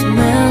moves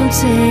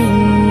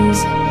mountains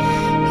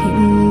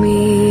in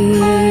me.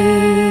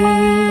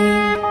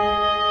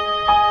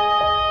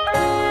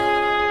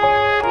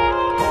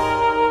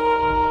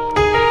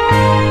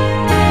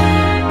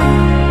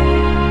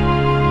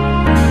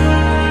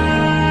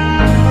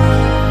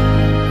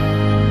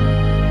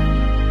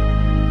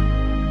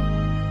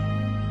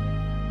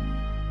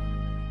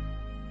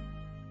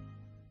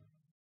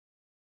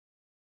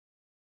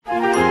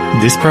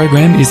 This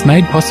program is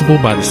made possible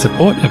by the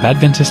support of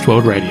Adventist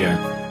World Radio.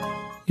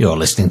 You're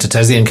listening to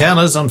Tassie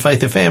Encounters on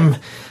Faith FM,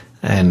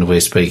 and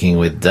we're speaking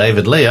with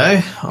David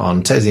Leo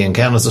on Tassie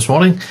Encounters this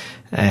morning,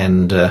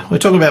 and we're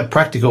talking about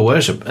practical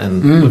worship,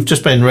 and we've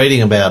just been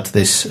reading about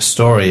this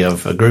story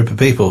of a group of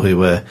people who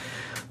were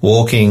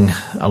walking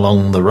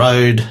along the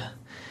road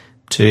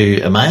to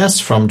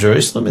Emmaus from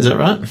Jerusalem. Is that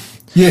right?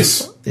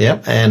 Yes.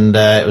 Yep, and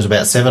it was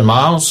about 7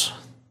 miles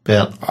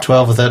about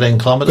 12 or 13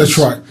 kilometres. That's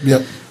right,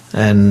 yep.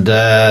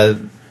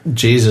 And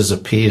Jesus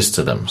appears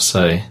to them.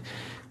 So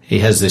he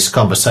has this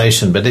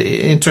conversation. But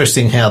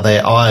interesting how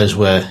their eyes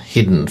were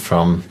hidden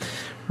from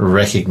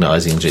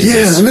recognising Jesus.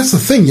 Yeah, and that's the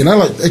thing,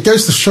 like it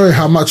goes to show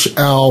how much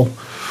our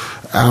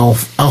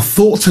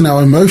thoughts and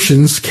our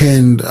emotions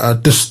can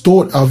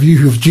distort our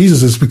view of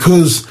Jesus, is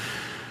because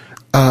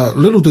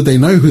little did they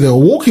know who they were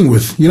walking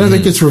with.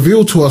 That gets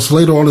revealed to us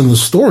later on in the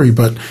story.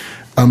 But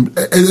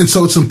and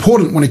so it's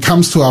important when it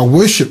comes to our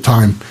worship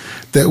time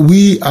that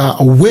we are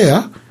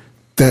aware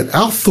that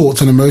our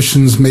thoughts and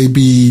emotions may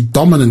be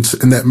dominant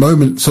in that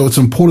moment. So it's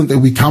important that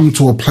we come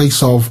to a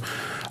place of,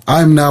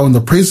 I'm now in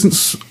the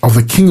presence of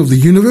the King of the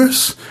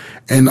universe,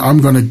 and I'm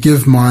going to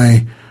give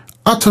my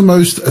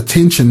uttermost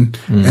attention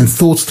and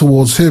thoughts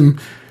towards him,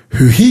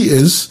 who he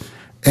is.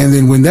 And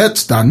then when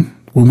that's done,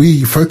 when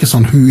we focus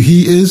on who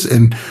he is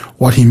and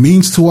what he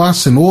means to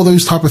us and all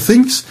those type of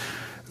things,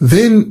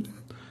 then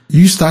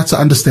you start to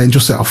understand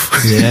yourself.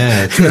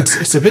 Yeah,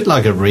 it's a bit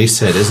like a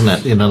reset,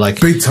 isn't it? Like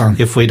big time.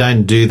 If we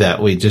don't do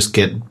that, we just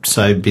get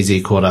so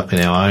busy, caught up in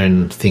our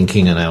own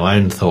thinking and our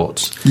own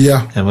thoughts.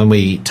 Yeah. And when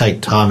we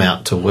take time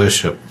out to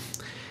worship,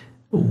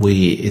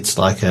 it's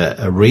like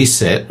a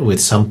reset with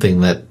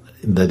something that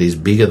is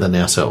bigger than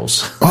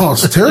ourselves. Oh,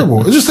 it's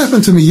terrible. It just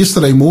happened to me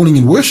yesterday morning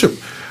in worship.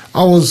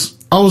 I was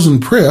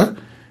in prayer,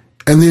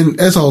 and then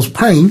as I was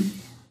praying,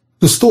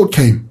 this thought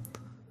came,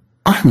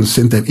 I haven't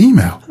sent that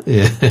email.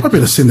 Yeah. I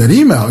better send that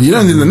email. And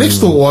then the next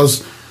thought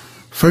was,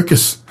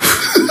 focus.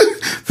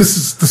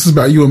 This is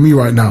about you and me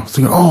right now.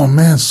 Thinking, oh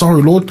man,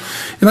 sorry, Lord.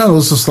 It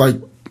was just like,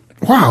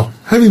 wow,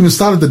 haven't even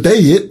started the day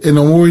yet, and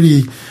I'm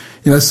already,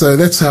 so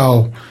that's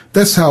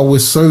how we're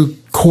so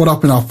caught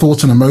up in our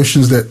thoughts and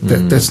emotions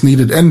that's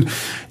needed. And,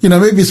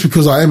 maybe it's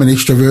because I am an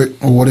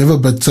extrovert or whatever,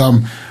 but,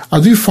 I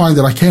do find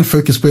that I can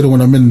focus better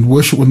when I'm in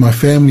worship with my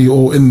family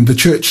or in the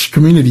church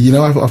community.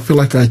 I feel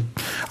like I'm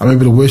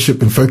able to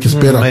worship and focus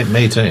better.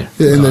 Me too.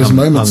 In those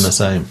moments. I'm the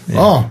same. Yeah.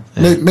 Oh,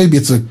 yeah. Maybe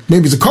it's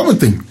a common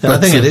thing. I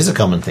think it is a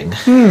common thing.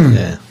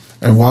 Yeah.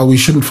 And why we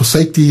shouldn't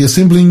forsake the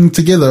assembling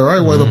together,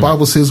 right? Why the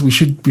Bible says we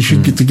should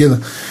get together.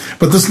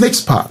 But this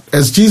next part,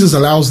 as Jesus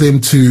allows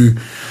them to,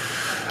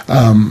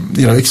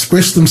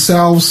 express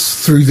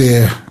themselves through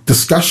their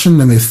discussion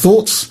and their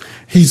thoughts,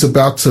 he's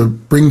about to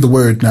bring the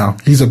word now.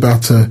 He's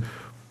about to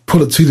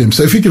put it to them.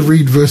 So if you could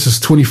read verses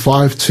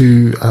 25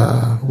 to,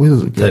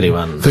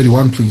 31.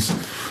 31, please.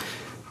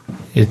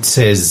 It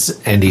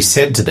says, "And he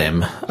said to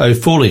them, O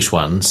foolish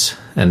ones,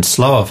 and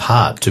slow of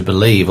heart to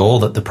believe all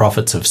that the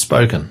prophets have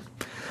spoken.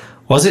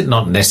 Was it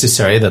not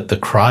necessary that the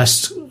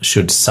Christ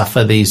should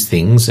suffer these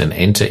things and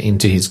enter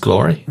into his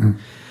glory?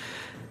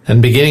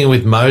 And beginning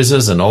with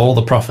Moses and all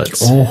the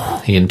prophets,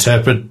 he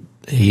interpreted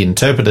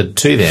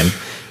to them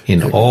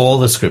in all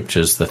the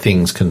scriptures the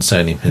things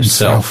concerning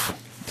himself.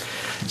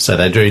 So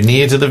they drew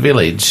near to the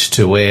village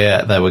to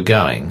where they were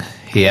going.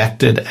 He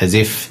acted as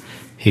if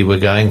he were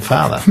going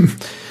farther.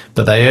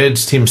 But they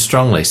urged him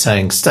strongly,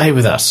 saying, Stay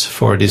with us,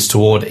 for it is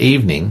toward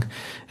evening,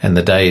 and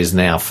the day is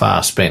now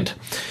far spent.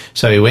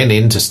 So he went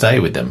in to stay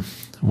with them.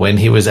 When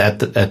he was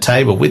at a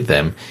table with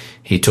them,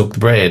 he took the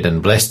bread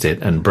and blessed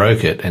it and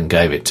broke it and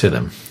gave it to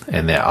them.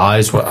 And their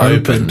eyes were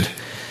opened,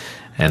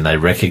 and they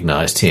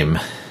recognized him,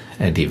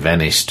 and he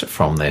vanished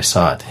from their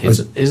sight.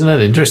 Isn't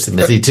it interesting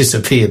that he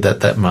disappeared at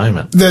that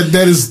moment?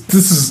 This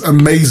is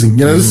amazing.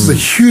 This is a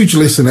huge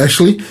lesson,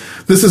 actually.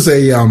 This is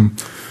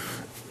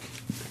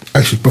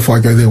actually, before I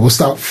go there, we'll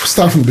start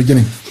from the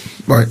beginning.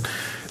 Right.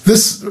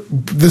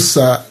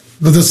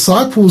 The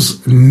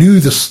disciples knew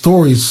the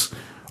stories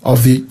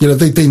of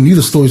they knew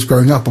the stories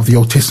growing up of the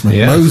Old Testament.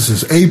 Yeah.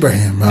 Moses,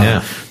 Abraham,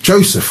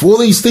 Joseph, all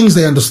these things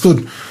they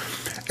understood.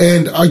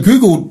 And I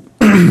Googled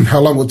how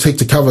long it would take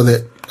to cover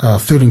that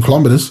 13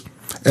 kilometers.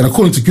 And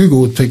according to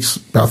Google, it takes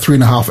about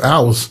 3.5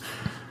 hours.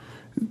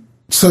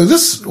 So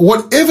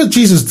whatever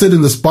Jesus did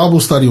in this Bible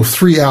study of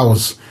 3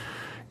 hours,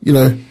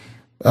 when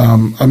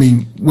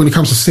it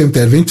comes to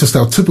Seventh-day Adventist,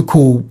 our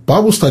typical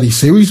Bible study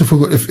series,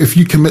 if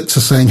you commit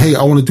to saying, hey,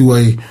 I want to do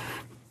a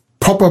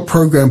proper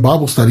program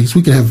Bible studies,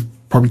 we can have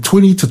probably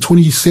 20 to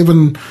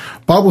 27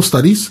 Bible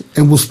studies,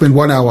 and we'll spend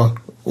 1 hour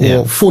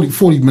or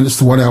 40 minutes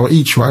to 1 hour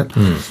each, right?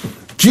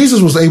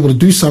 Jesus was able to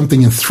do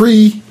something in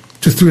 3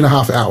 to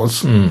 3.5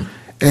 hours.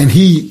 And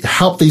he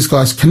helped these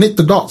guys connect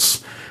the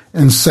dots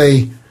and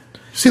say,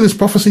 see these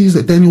prophecies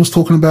that Daniel was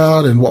talking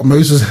about and what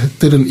Moses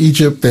did in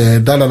Egypt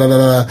and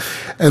da-da-da-da-da.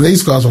 And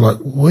these guys were like,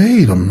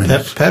 wait a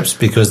minute. Perhaps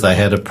because they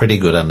had a pretty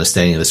good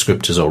understanding of the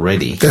scriptures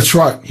already. That's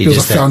right. It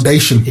was a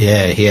foundation.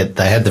 They had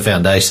the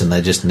foundation.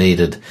 They just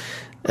needed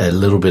a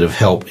little bit of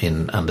help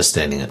in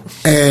understanding it.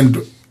 And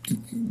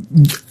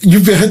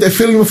you've had that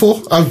feeling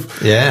before?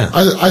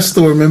 I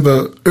still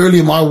remember early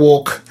in my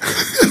walk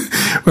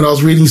when I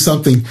was reading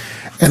something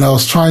and I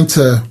was trying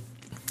to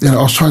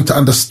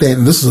understand,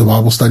 and this is a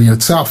Bible study in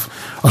itself.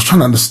 I was trying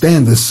to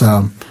understand this,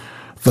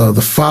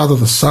 the Father,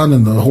 the Son,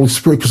 and the Holy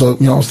Spirit, because I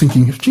was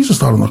thinking, if Jesus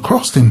died on the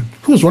cross, then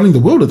who was running the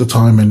world at the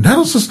time? And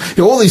how does this,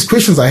 all these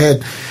questions I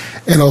had,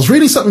 and I was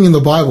reading something in the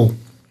Bible,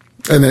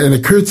 And it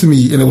occurred to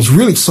me, and it was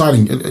really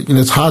exciting.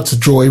 It's hard to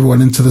draw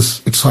everyone into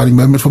this exciting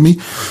moment for me.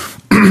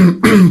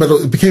 But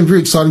it became very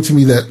exciting to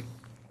me that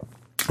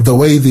the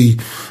way the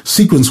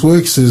sequence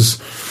works is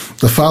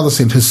the Father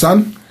sent his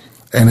Son,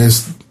 and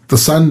as the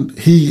Son,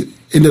 he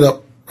ended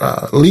up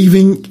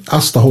leaving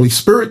us the Holy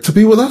Spirit to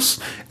be with us,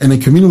 and in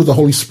communion with the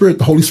Holy Spirit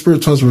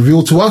tries to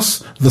reveal to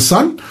us the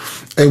Son,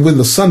 and when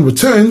the Son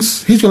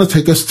returns, he's going to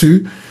take us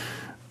to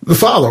the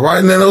Father, right?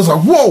 And then I was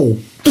like, whoa,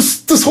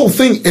 this whole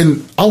thing.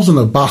 And I was on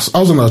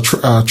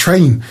a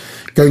train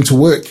going to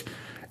work,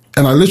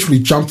 and I literally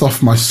jumped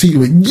off my seat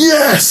and went,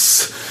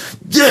 yes,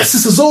 this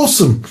is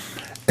awesome.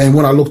 And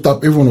when I looked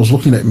up, everyone was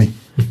looking at me,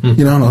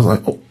 and I was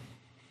like,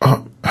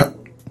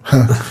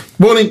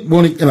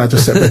 morning. And I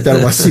just sat back down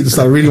in my seat and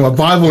started reading my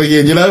Bible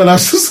again, and I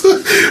was just,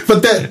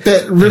 but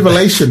that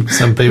revelation.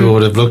 Some people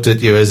would have looked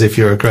at you as if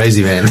you're a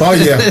crazy man. Oh,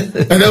 yeah.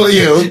 And I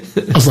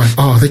was like,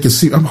 oh, they can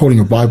see I'm holding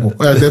a Bible.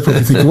 They're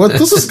probably thinking, what?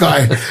 What's this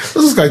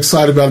guy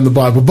excited about in the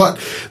Bible? But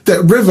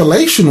that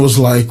revelation was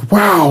like,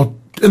 wow.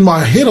 In my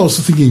head, I was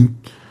thinking,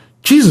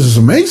 Jesus is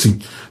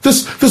amazing.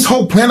 This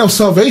whole plan of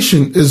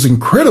salvation is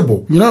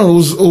incredible. It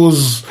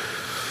was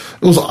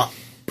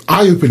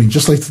eye-opening,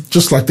 just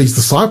like these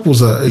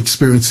disciples are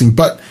experiencing.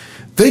 But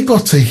they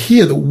got to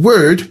hear the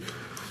word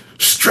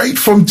straight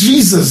from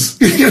Jesus,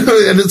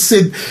 and it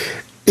said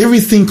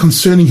everything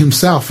concerning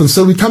himself. And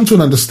so we come to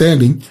an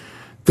understanding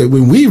that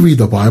when we read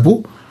the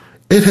Bible,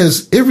 it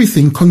has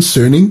everything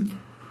concerning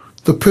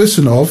the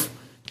person of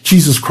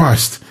Jesus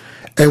Christ.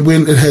 And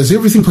when it has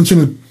everything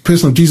concerning the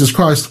person of Jesus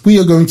Christ, we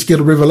are going to get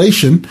a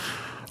revelation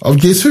of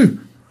guess who?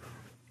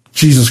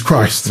 Jesus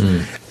Christ.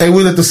 And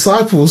when the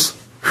disciples,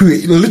 who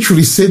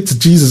literally said to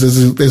Jesus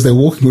as they're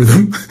walking with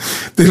him,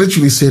 they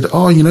literally said,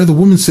 oh, the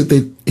woman said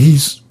that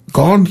he's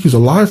gone, he's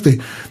alive. They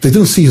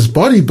didn't see his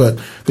body, but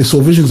they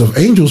saw visions of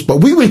angels. But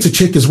we went to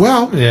check as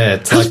well. Yeah,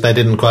 it's like they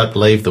didn't quite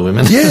believe the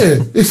women. Yeah,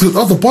 it's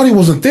the body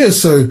wasn't there.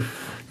 So,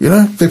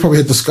 they probably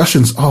had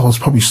discussions. Oh, it was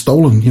probably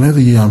stolen.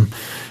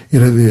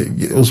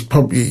 It was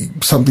probably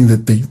something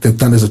that they've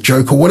done as a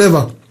joke or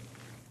whatever.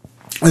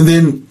 And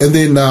then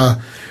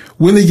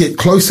when they get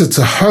closer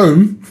to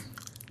home,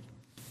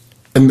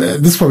 and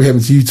this probably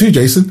happened to you too,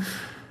 Jason,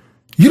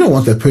 you don't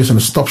want that person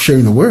to stop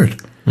sharing the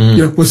word.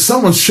 When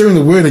someone's sharing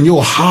the word and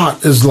your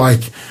heart is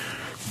like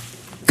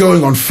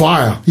going on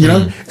fire,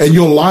 and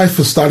your life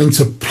is starting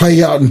to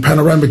play out in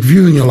panoramic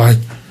view, and you're like,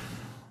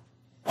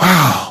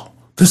 wow,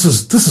 this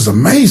is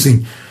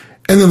amazing.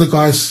 And then the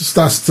guy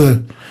starts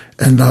to,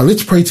 and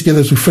let's pray together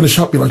as we finish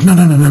up. You're like, no.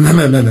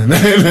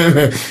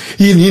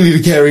 You need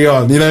to carry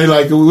on.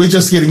 Like we're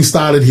just getting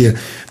started here.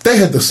 They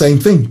had the same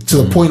thing to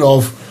the point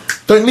of,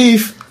 don't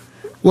leave,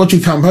 won't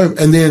you come home?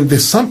 And then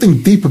there's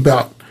something deep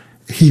about,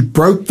 he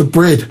broke the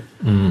bread.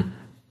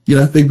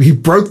 He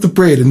broke the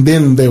bread, and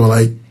then they were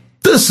like,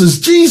 this is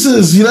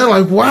Jesus,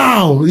 like,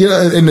 wow.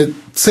 And it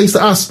says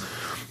to us,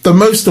 the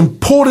most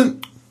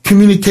important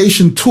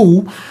communication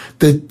tool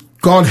that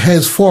God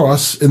has for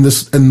us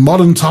in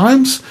modern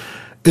times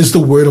is the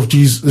word of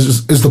Jesus,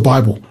 is the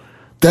Bible.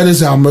 That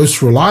is our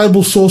most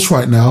reliable source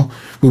right now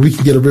where we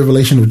can get a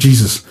revelation of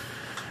Jesus.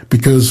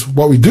 Because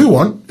what we do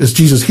want is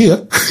Jesus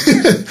here,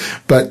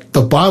 but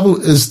the Bible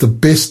is the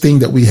best thing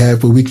that we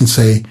have where we can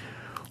say,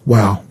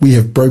 wow, we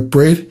have broke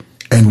bread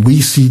and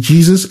we see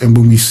Jesus, and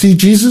when we see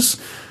Jesus,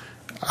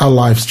 our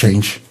lives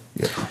change.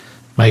 Yeah.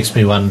 Makes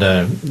me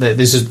wonder,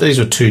 these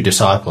were two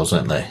disciples,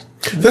 aren't they?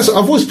 I've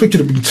always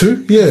pictured it being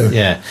two, yeah.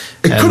 Yeah.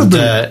 It could have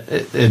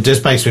been. It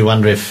just makes me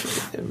wonder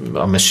if,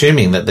 I'm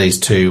assuming that these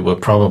two were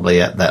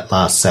probably at that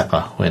Last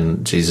Supper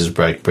when Jesus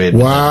broke bread.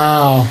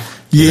 Wow.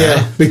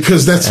 Yeah,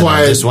 because that's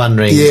why. I'm just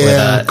wondering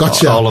whether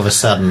all of a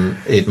sudden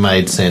it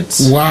made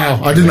sense. Wow.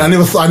 I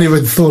never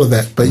thought of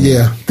that, but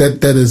yeah,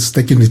 that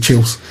gives me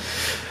chills.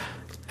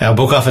 Our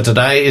book offer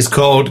today is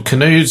called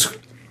Canoes,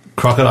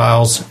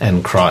 Crocodiles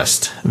and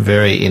Christ.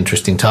 Very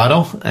interesting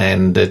title,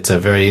 and it's a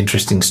very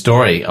interesting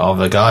story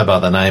of a guy by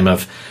the name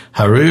of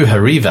Haru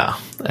Hariva,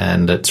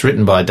 and it's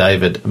written by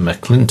David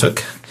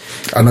McClintock.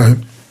 I know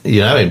him.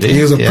 You know him, do you?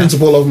 He was a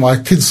principal of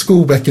my kids'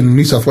 school back in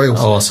New South Wales.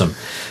 Awesome.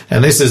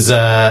 And this is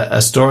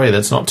a story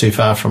that's not too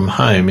far from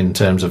home in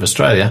terms of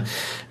Australia.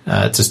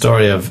 It's a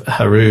story of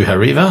Haru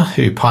Hariva,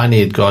 who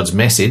pioneered God's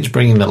message,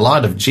 bringing the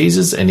light of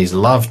Jesus and his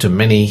love to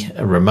many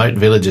remote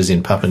villages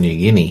in Papua New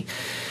Guinea.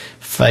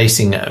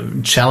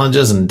 Facing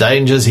challenges and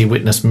dangers, he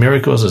witnessed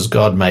miracles as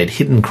God made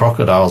hidden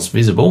crocodiles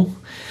visible,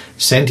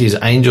 sent his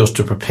angels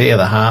to prepare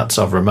the hearts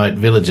of remote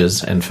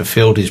villages, and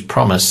fulfilled his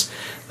promise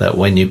that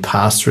when you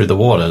pass through the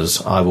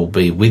waters, I will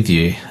be with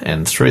you,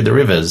 and through the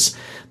rivers,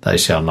 they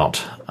shall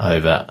not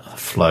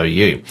overflow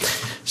you.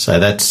 So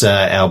that's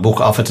our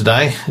book offer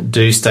today.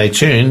 Do stay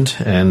tuned,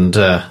 and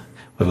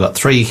we've got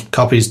 3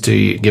 copies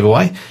to give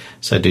away,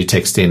 so do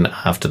text in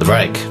after the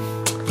break.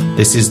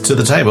 This is To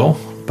the Table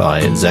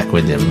by Zach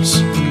Williams.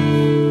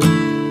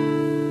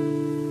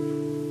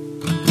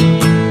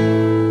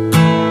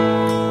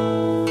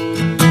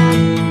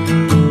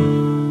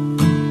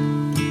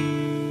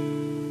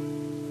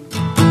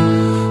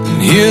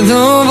 Hear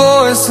the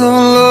voice of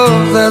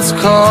love that's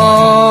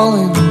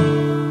calling.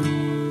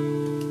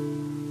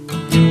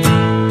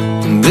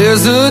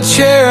 There's a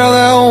chair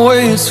that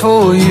waits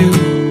for you,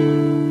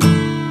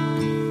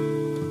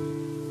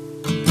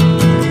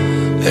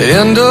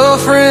 and a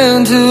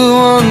friend who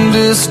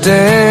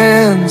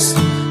understands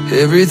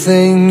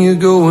everything you're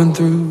going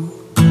through.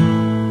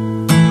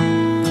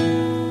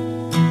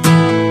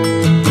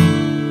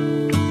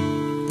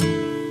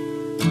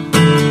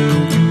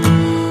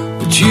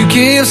 But you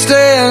keep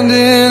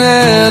standing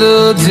at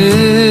a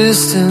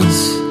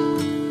distance,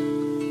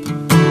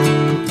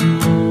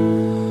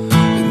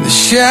 in the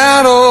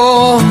shadow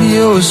of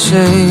your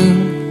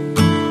shame.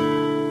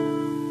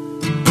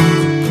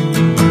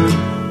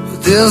 But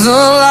there's a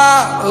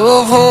light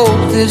of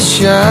hope that's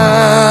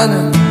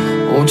shining.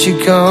 Won't you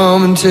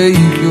come and take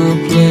your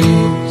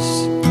place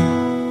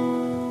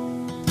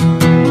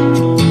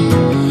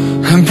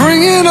and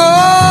bring it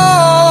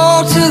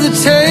all to the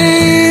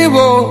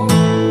table?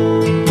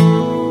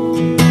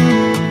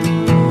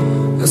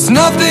 There's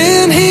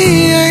nothing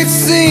he ain't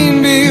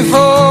seen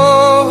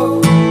before.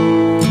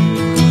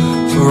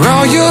 For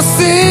all your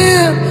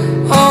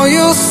sin, all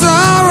your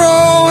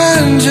sorrow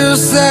and your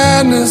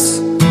sadness,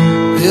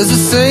 there's a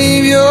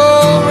Savior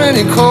and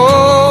he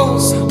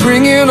calls.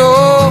 Bring it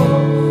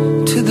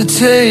all to the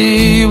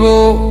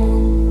table.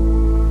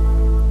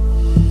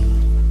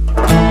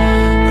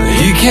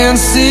 He can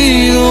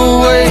see the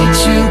weight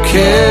you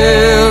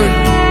carry,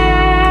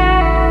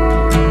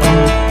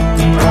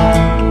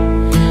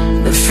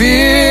 the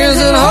fears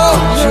that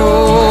hold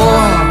your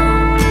heart.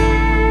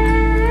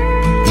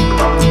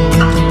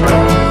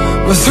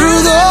 But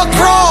through the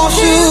cross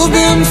you've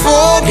been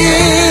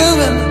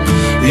forgiven,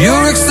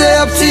 you're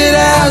accepted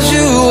as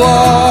you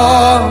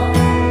are.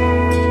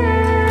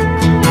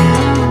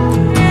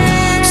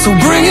 So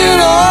bring it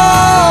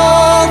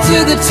all to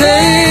the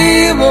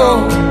table.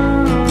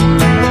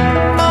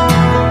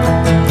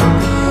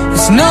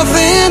 There's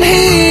nothing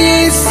he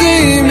ain't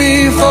seen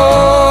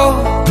before.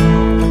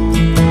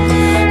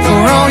 For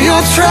all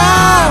your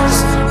trials,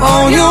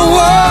 all your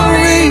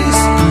worries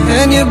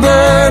and your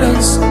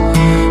burdens,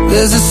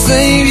 there's a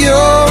Savior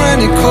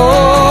and he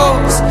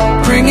calls.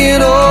 Bring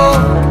it all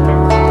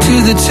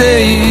to the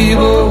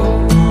table.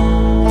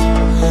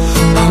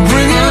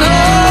 Bring it all.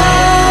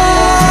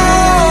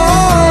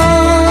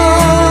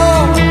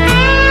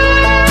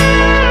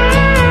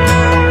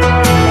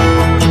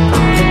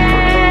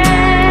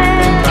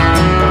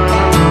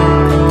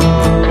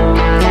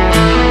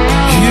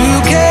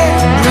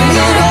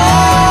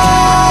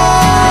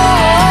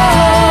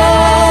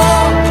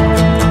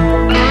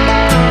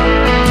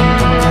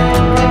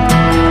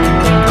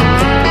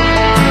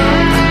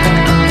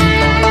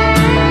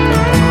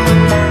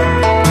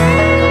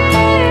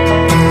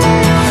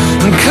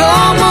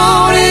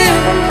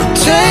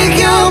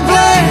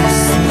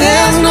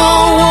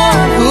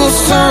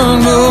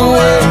 Turned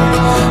away.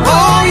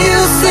 All you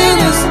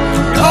sinners,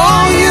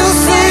 all you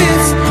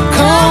saints,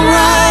 come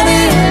right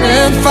in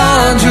and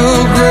find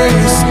your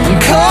grace. And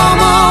come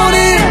on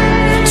in,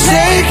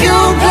 take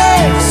your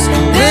place.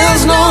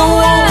 There's no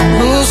one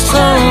who's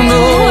turned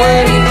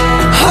away.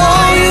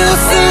 All you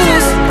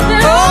sinners,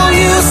 all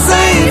you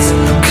saints,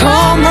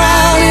 come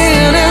right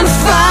in and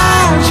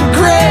find your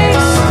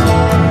grace.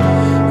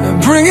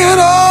 And bring it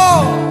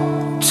all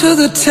to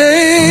the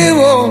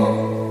table.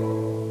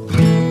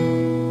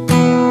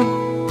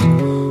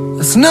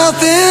 There's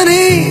nothing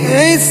he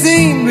ain't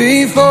seen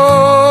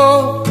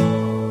before.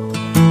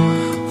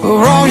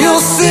 For all your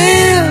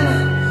sin,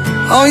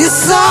 all your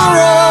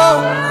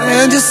sorrow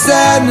and your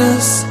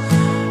sadness,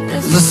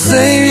 there's a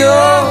Savior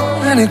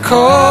and he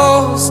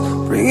calls.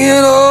 Bring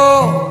it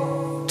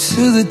all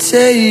to the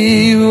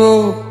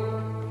table.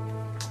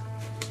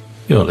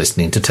 You're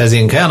listening to Tassie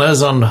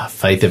Encounters on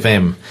Faith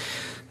FM,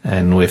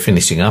 and we're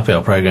finishing up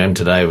our program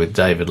today with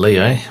David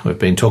Leo. We've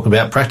been talking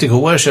about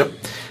practical worship.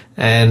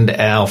 And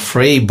our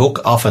free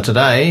book offer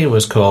today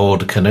was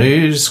called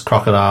Canoes,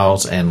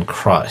 Crocodiles and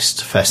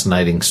Christ.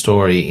 Fascinating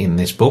story in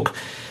this book.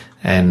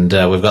 And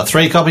we've got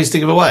 3 copies to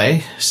give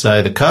away.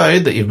 So the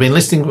code that you've been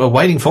listening or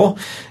waiting for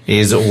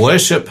is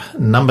worship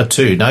number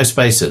 2, no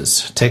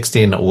spaces. Text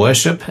in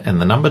worship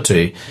and the number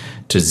 2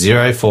 to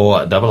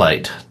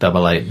 0488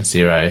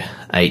 880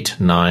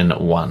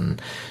 891.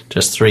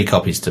 Just 3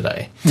 copies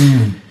today.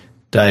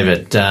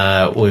 David,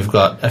 we've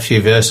got a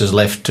few verses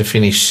left to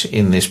finish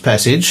in this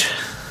passage.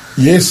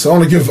 Yes, I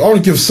want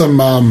to give some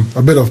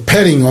a bit of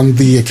padding on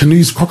the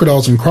Canoes,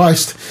 Crocodiles and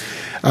Christ.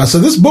 So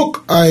this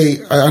book, I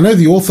know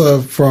the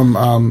author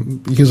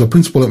from he was a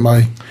principal at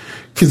my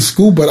kids'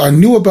 school, but I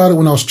knew about it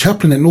when I was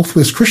chaplain at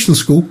Northwest Christian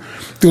School.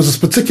 There was this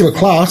particular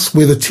class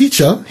where the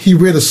teacher, he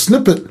read a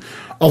snippet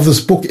of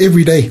this book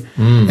every day,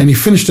 and he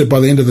finished it by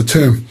the end of the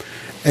term.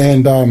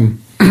 And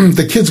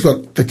the kids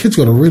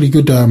got a really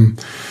good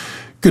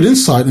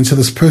insight into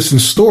this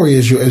person's story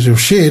as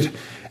you've shared.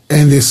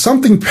 And there's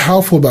something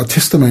powerful about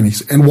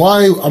testimonies, and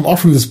why I'm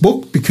offering this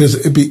book,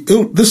 because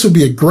this would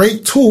be a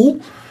great tool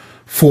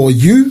for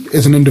you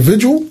as an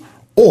individual,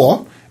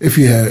 or if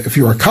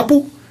you're a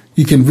couple,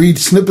 you can read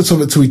snippets of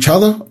it to each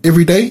other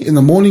every day in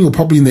the morning or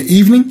probably in the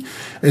evening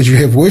as you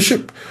have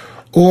worship,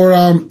 or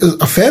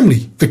a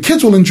family. The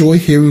kids will enjoy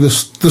hearing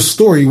this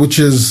story, which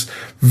is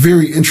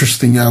very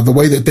interesting. The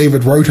way that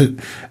David wrote it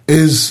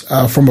is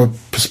from a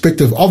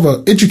perspective of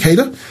an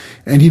educator,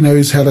 and he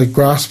knows how to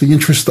grasp the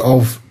interest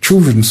of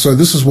children. So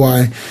this is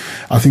why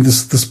I think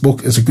this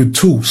book is a good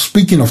tool.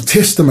 Speaking of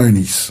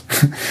testimonies,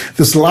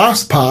 this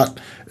last part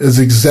is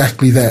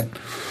exactly that.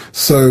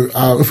 So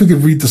if we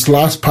could read this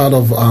last part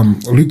of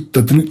the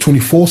Luke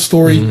 24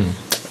 story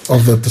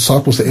of the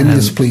disciples at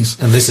Emmaus, please.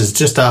 And this is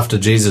just after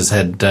Jesus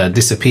had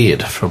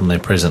disappeared from their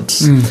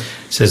presence. It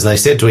says, they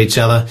said to each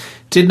other,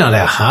 "Did not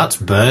our hearts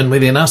burn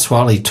within us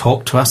while he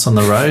talked to us on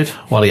the road,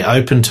 while he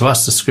opened to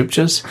us the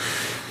scriptures?"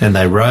 And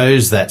they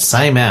rose that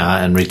same hour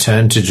and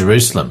returned to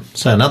Jerusalem.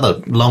 So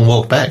another long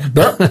walk back.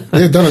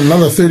 They've done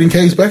another 13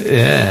 Ks back.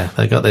 Yeah,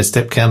 they got their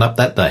step count up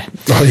that day.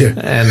 Oh, yeah.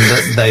 And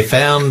they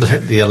found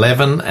the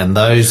 11 and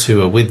those who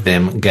were with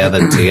them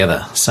gathered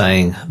together,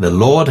 saying, "The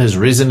Lord has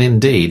risen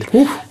indeed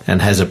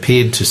and has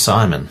appeared to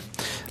Simon."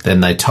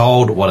 Then they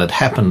told what had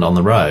happened on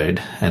the road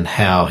and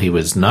how he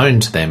was known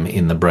to them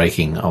in the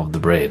breaking of the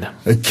bread.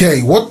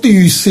 Okay, what do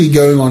you see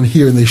going on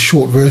here in these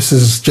short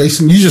verses,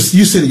 Jason? You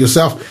said it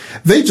yourself.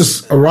 They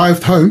just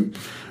arrived home,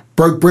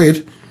 broke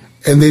bread,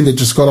 and then they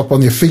just got up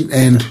on their feet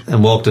and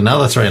walked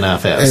another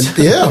 3.5 hours.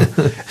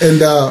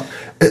 And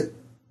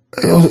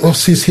it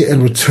says here,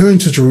 and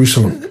returned to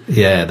Jerusalem.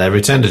 Yeah, they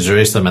returned to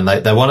Jerusalem,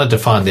 and they wanted to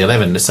find the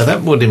 11. So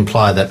that would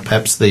imply that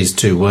perhaps these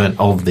two weren't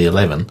of the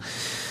 11.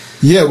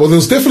 Yeah, well, there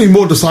was definitely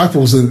more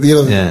disciples than the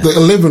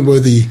 11 were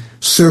the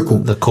circle,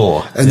 the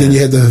core, and then you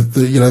had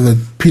the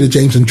Peter,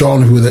 James, and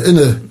John who were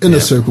the inner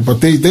circle. But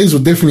these were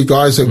definitely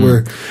guys that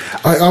were.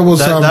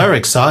 They were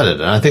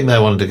excited, and I think they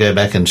wanted to go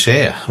back and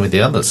share with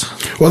the others.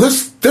 Well,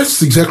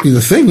 that's exactly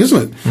the thing,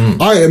 isn't it?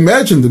 I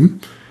imagine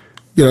them,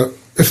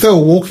 if they were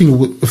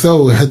walking, if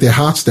they had their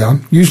hearts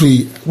down.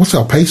 Usually, what's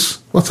our pace?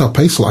 What's our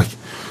pace like?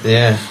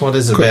 Yeah, what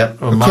is it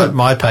about? Well,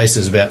 my pace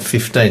is about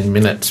 15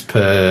 minutes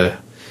per.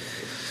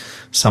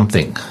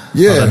 Something.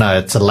 Yeah. I don't know,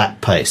 it's a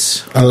lap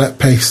pace. A lap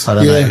pace. I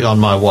don't know, on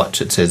my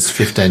watch it says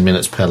 15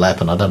 minutes per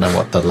lap, and I don't know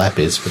what the lap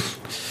is. But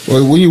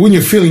well, when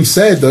you're feeling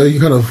sad, though, you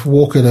kind of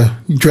walk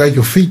you drag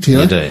your feet,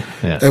 You do,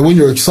 yeah. And when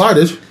you're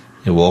excited...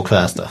 You walk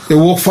faster. They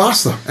walk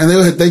faster. And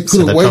they couldn't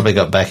so they wait. probably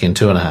got back in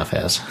 2.5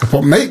 hours.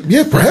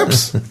 Yeah,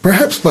 perhaps.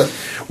 Perhaps. But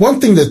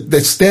one thing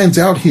that stands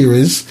out here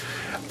is,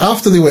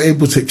 after they were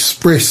able to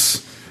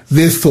express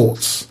their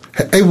thoughts,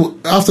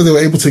 after they were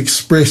able to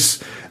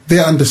express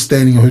their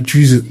understanding of who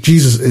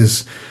Jesus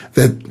is,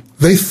 that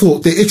they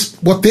thought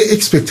what their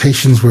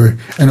expectations were,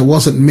 and it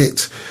wasn't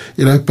met,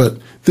 but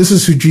this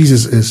is who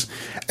Jesus is.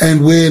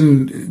 And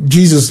when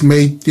Jesus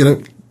made,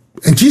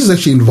 and Jesus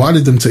actually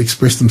invited them to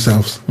express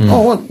themselves.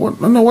 Oh,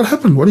 what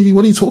happened? What are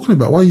you talking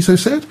about? Why are you so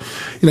sad?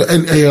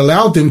 And he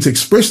allowed them to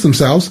express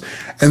themselves.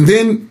 And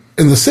then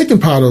in the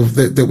second part of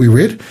that we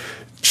read,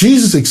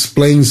 Jesus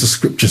explains the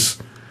scriptures.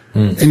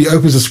 And he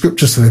opens the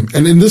scriptures to them.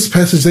 And in this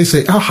passage, they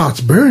say, our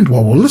hearts burned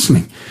while we're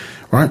listening,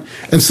 right?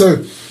 And so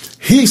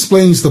he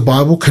explains the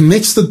Bible,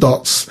 connects the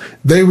dots.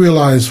 They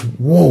realize,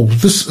 whoa,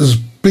 this is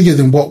bigger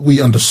than what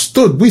we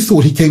understood. We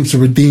thought he came to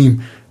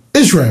redeem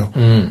Israel,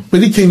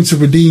 but he came to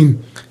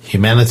redeem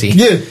humanity.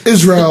 Yeah,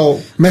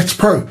 Israel Max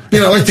Pro. He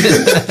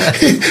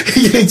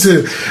came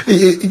to,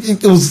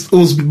 it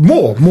was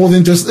more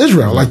than just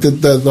Israel. Like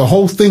the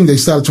whole thing, they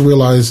started to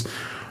realize,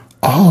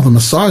 oh, the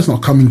Messiah's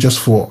not coming just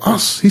for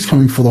us. He's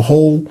coming for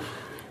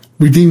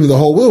redeeming the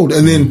whole world.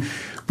 And then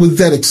with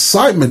that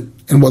excitement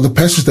and what the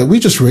passage that we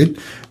just read,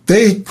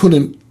 they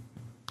couldn't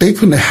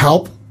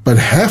help but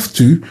have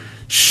to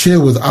share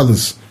with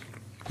others.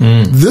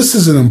 This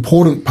is an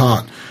important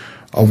part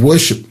of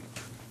worship.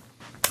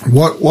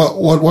 What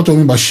do I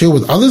mean by share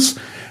with others?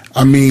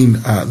 I mean,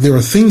 there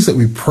are things that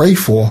we pray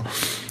for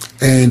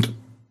and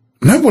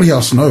nobody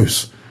else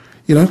knows.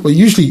 But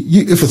usually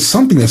if it's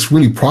something that's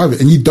really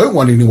private and you don't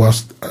want anyone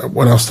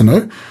else to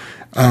know,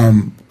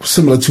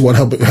 similar to what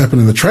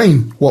happened in the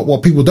train,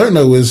 what people don't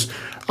know is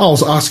I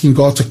was asking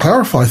God to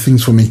clarify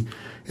things for me.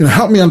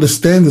 Help me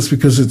understand this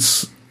because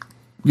it's,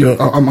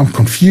 I'm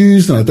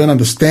confused and I don't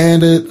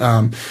understand it.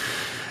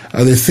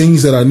 Are there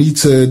things that I need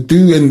to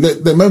do? And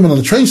that moment on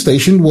the train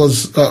station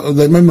was,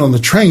 that moment on the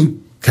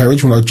train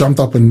carriage when I jumped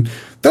up, and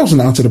that was an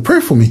answer to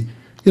prayer for me,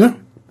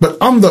 but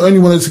I'm the only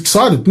one that's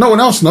excited. No one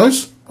else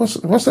knows.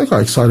 What's that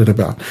guy excited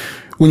about?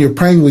 When you're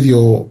praying with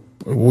your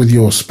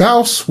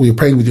spouse, when you're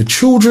praying with your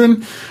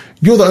children,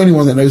 you're the only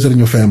one that knows it in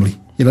your family,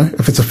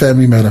 if it's a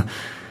family matter.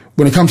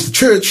 When it comes to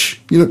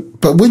church,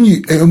 but when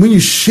you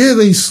share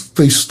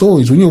these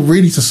stories, when you're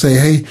ready to say,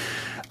 hey,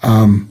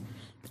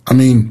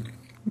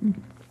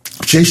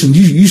 Jason,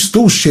 you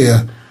still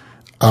share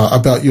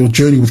about your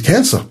journey with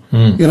cancer.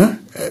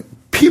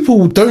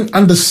 People don't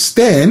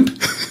understand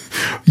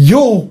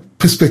your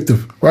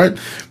perspective, right?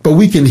 But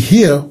we can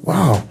hear,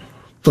 wow,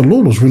 the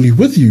Lord was really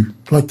with you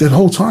like that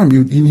whole time.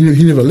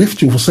 He never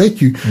left you,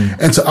 forsake you.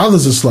 And to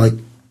others, it's like,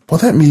 well,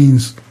 that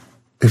means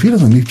if he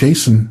doesn't leave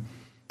Jason,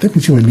 that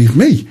means he won't leave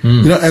me.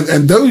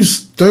 And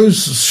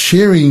those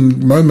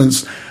sharing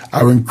moments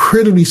are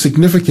incredibly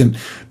significant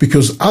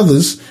because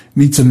others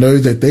need to know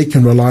that they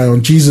can rely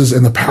on Jesus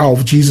and the power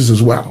of Jesus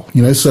as well.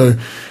 You know, so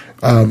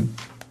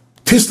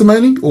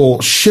testimony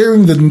or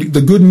sharing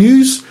the good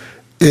news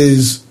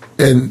is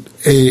a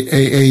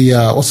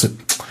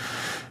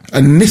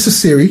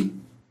necessary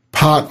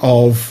part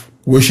of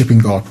worshiping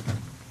God.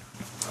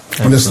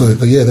 And that's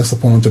the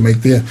point I want to make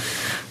there.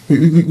 Were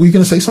you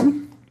going to say something?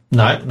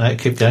 No,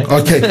 keep going.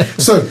 Okay,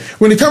 so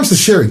when it comes to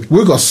sharing,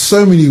 we've got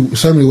so many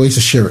ways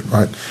to share it,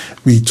 right?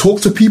 We talk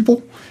to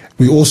people.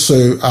 We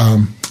also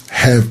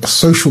have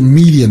social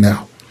media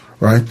now,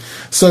 right?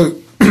 So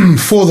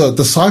for the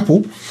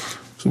disciple,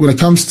 when it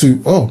comes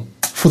to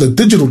for the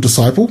digital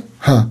disciple,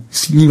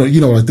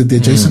 you know what I did there,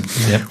 Jason.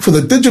 Yep. For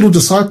the digital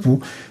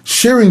disciple,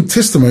 sharing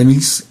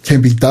testimonies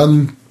can be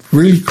done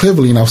really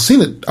cleverly, and I've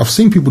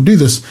seen people do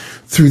this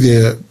through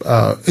their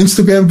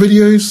Instagram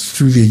videos,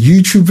 through their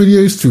YouTube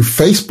videos, through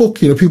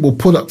Facebook. You know, people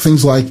put up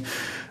things like,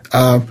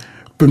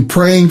 been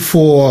praying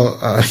for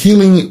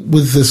healing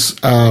with this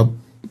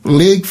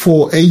leg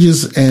for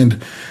ages,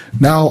 and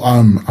now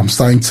I'm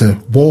starting to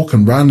walk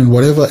and run and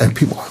whatever, and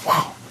people are like,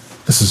 wow,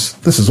 this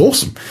is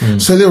awesome.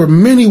 So there are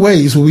many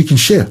ways where we can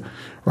share,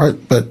 right?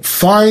 But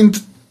find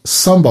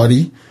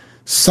somebody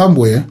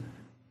somewhere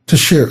to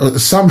share,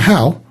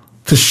 somehow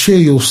to share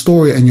your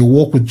story and your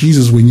walk with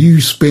Jesus when you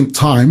spent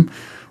time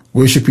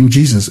worshiping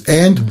Jesus.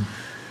 And,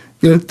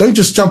 you know, don't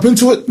just jump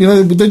into it. You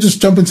know, don't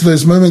just jump into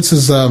those moments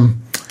as,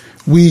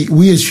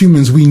 we as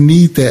humans, we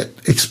need that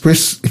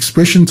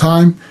expression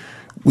time.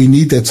 We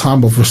need that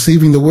time of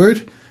receiving the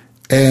word,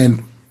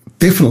 and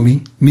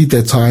definitely need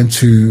that time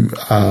to,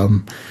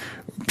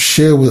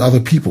 share with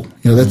other people.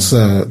 You know, that's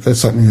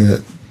something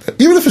that,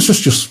 even if it's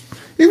just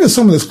even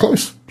someone that's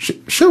close,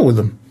 share with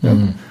them. You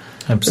know?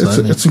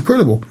 Absolutely. It's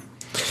incredible.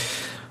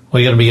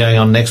 We're going to be going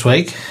on next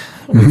week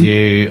with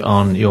you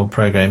on your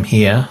program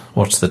here.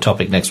 What's the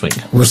topic next week?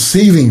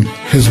 Receiving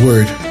His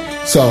word.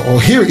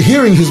 Or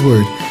hearing His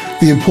word.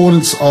 The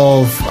importance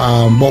of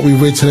what we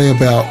read today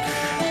about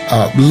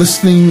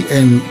listening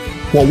and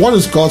what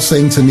is God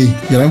saying to me,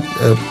 you know,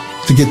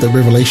 to get the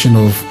revelation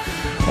of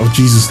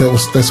Jesus.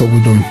 That's what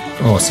we're doing.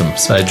 Awesome.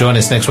 So join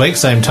us next week,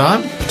 same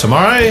time.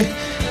 Tomorrow,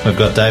 we've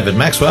got David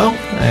Maxwell,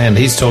 and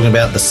he's talking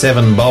about the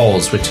 7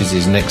 bowls, which is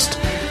his next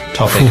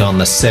topic on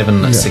the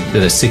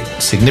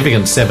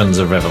significant sevens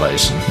of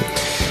Revelation.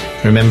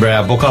 Remember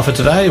our book offer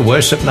today,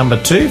 Worship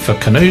number 2 for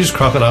Canoes,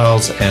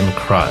 Crocodiles and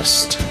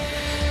Christ.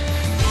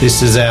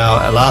 This is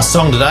our last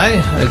song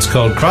today. It's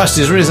called Christ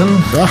is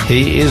Risen.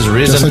 He is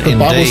risen like the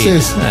Bible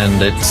indeed. says.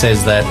 And it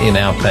says that in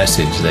our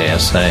passage there.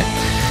 So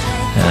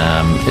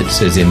it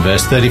says in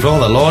verse 34,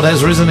 the Lord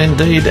has risen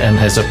indeed and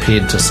has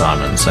appeared to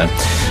Simon. So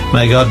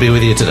may God be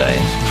with you today.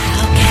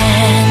 How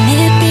can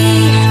it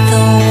be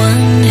the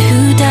one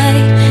who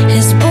died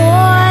has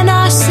borne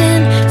our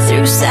sin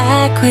through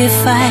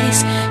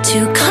sacrifice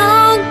to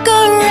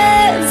conquer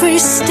every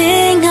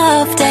sting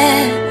of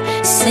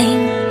death?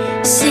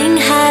 Sing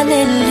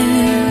hallelujah.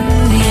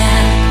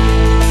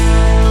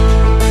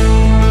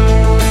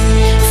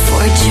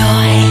 For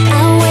joy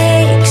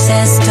awakes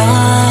as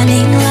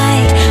dawning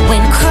light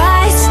when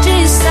Christ's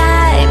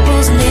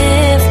disciples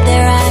lift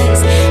their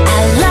eyes.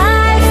 At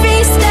life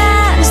he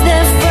stands,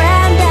 their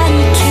friend and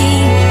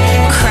king.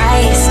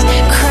 Christ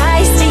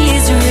he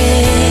is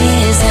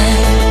risen.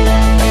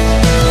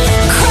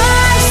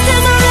 Christ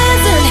is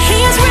risen, he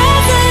is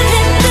risen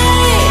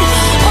indeed.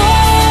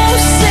 Oh,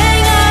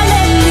 sing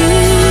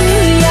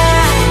hallelujah.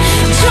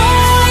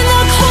 Join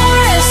the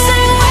chorus,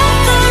 sing with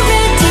the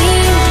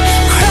redeemed.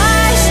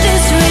 Christ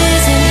is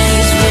risen,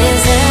 he's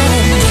risen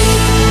indeed.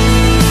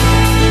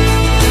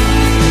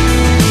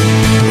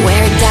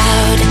 Where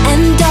doubt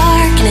and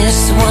darkness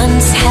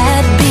once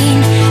had been,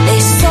 they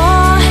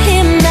saw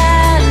him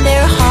and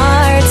their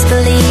hearts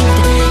believed.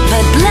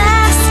 But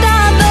blessed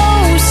are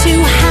those who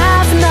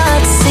have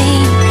not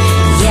seen,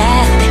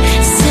 yet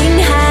sing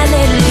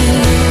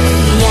hallelujah.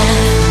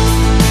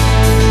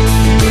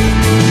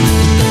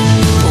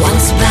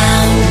 Once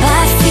bound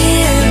by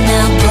fear,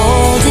 now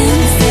bold in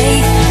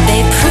faith,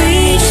 they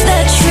preach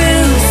the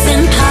truth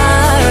and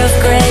power of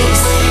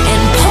grace,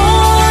 and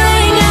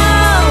pouring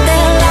out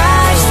their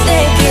lives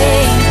they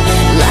gave,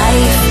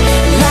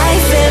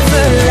 life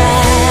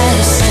everlasting.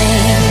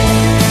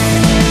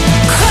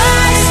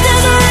 Christ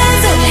is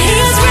risen, he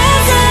is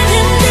risen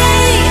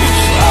indeed.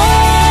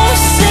 Oh,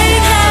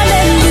 sing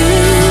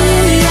hallelujah.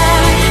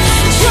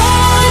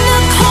 Join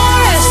the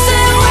chorus,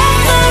 sing with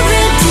the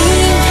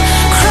redeemed.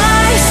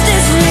 Christ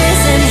is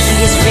risen, he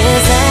is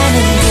risen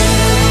indeed.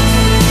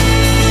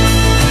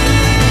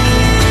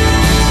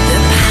 The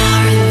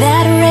power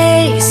that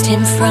raised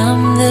him from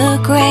the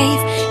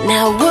grave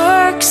now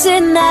works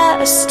in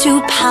us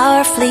to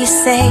powerfully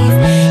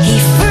save.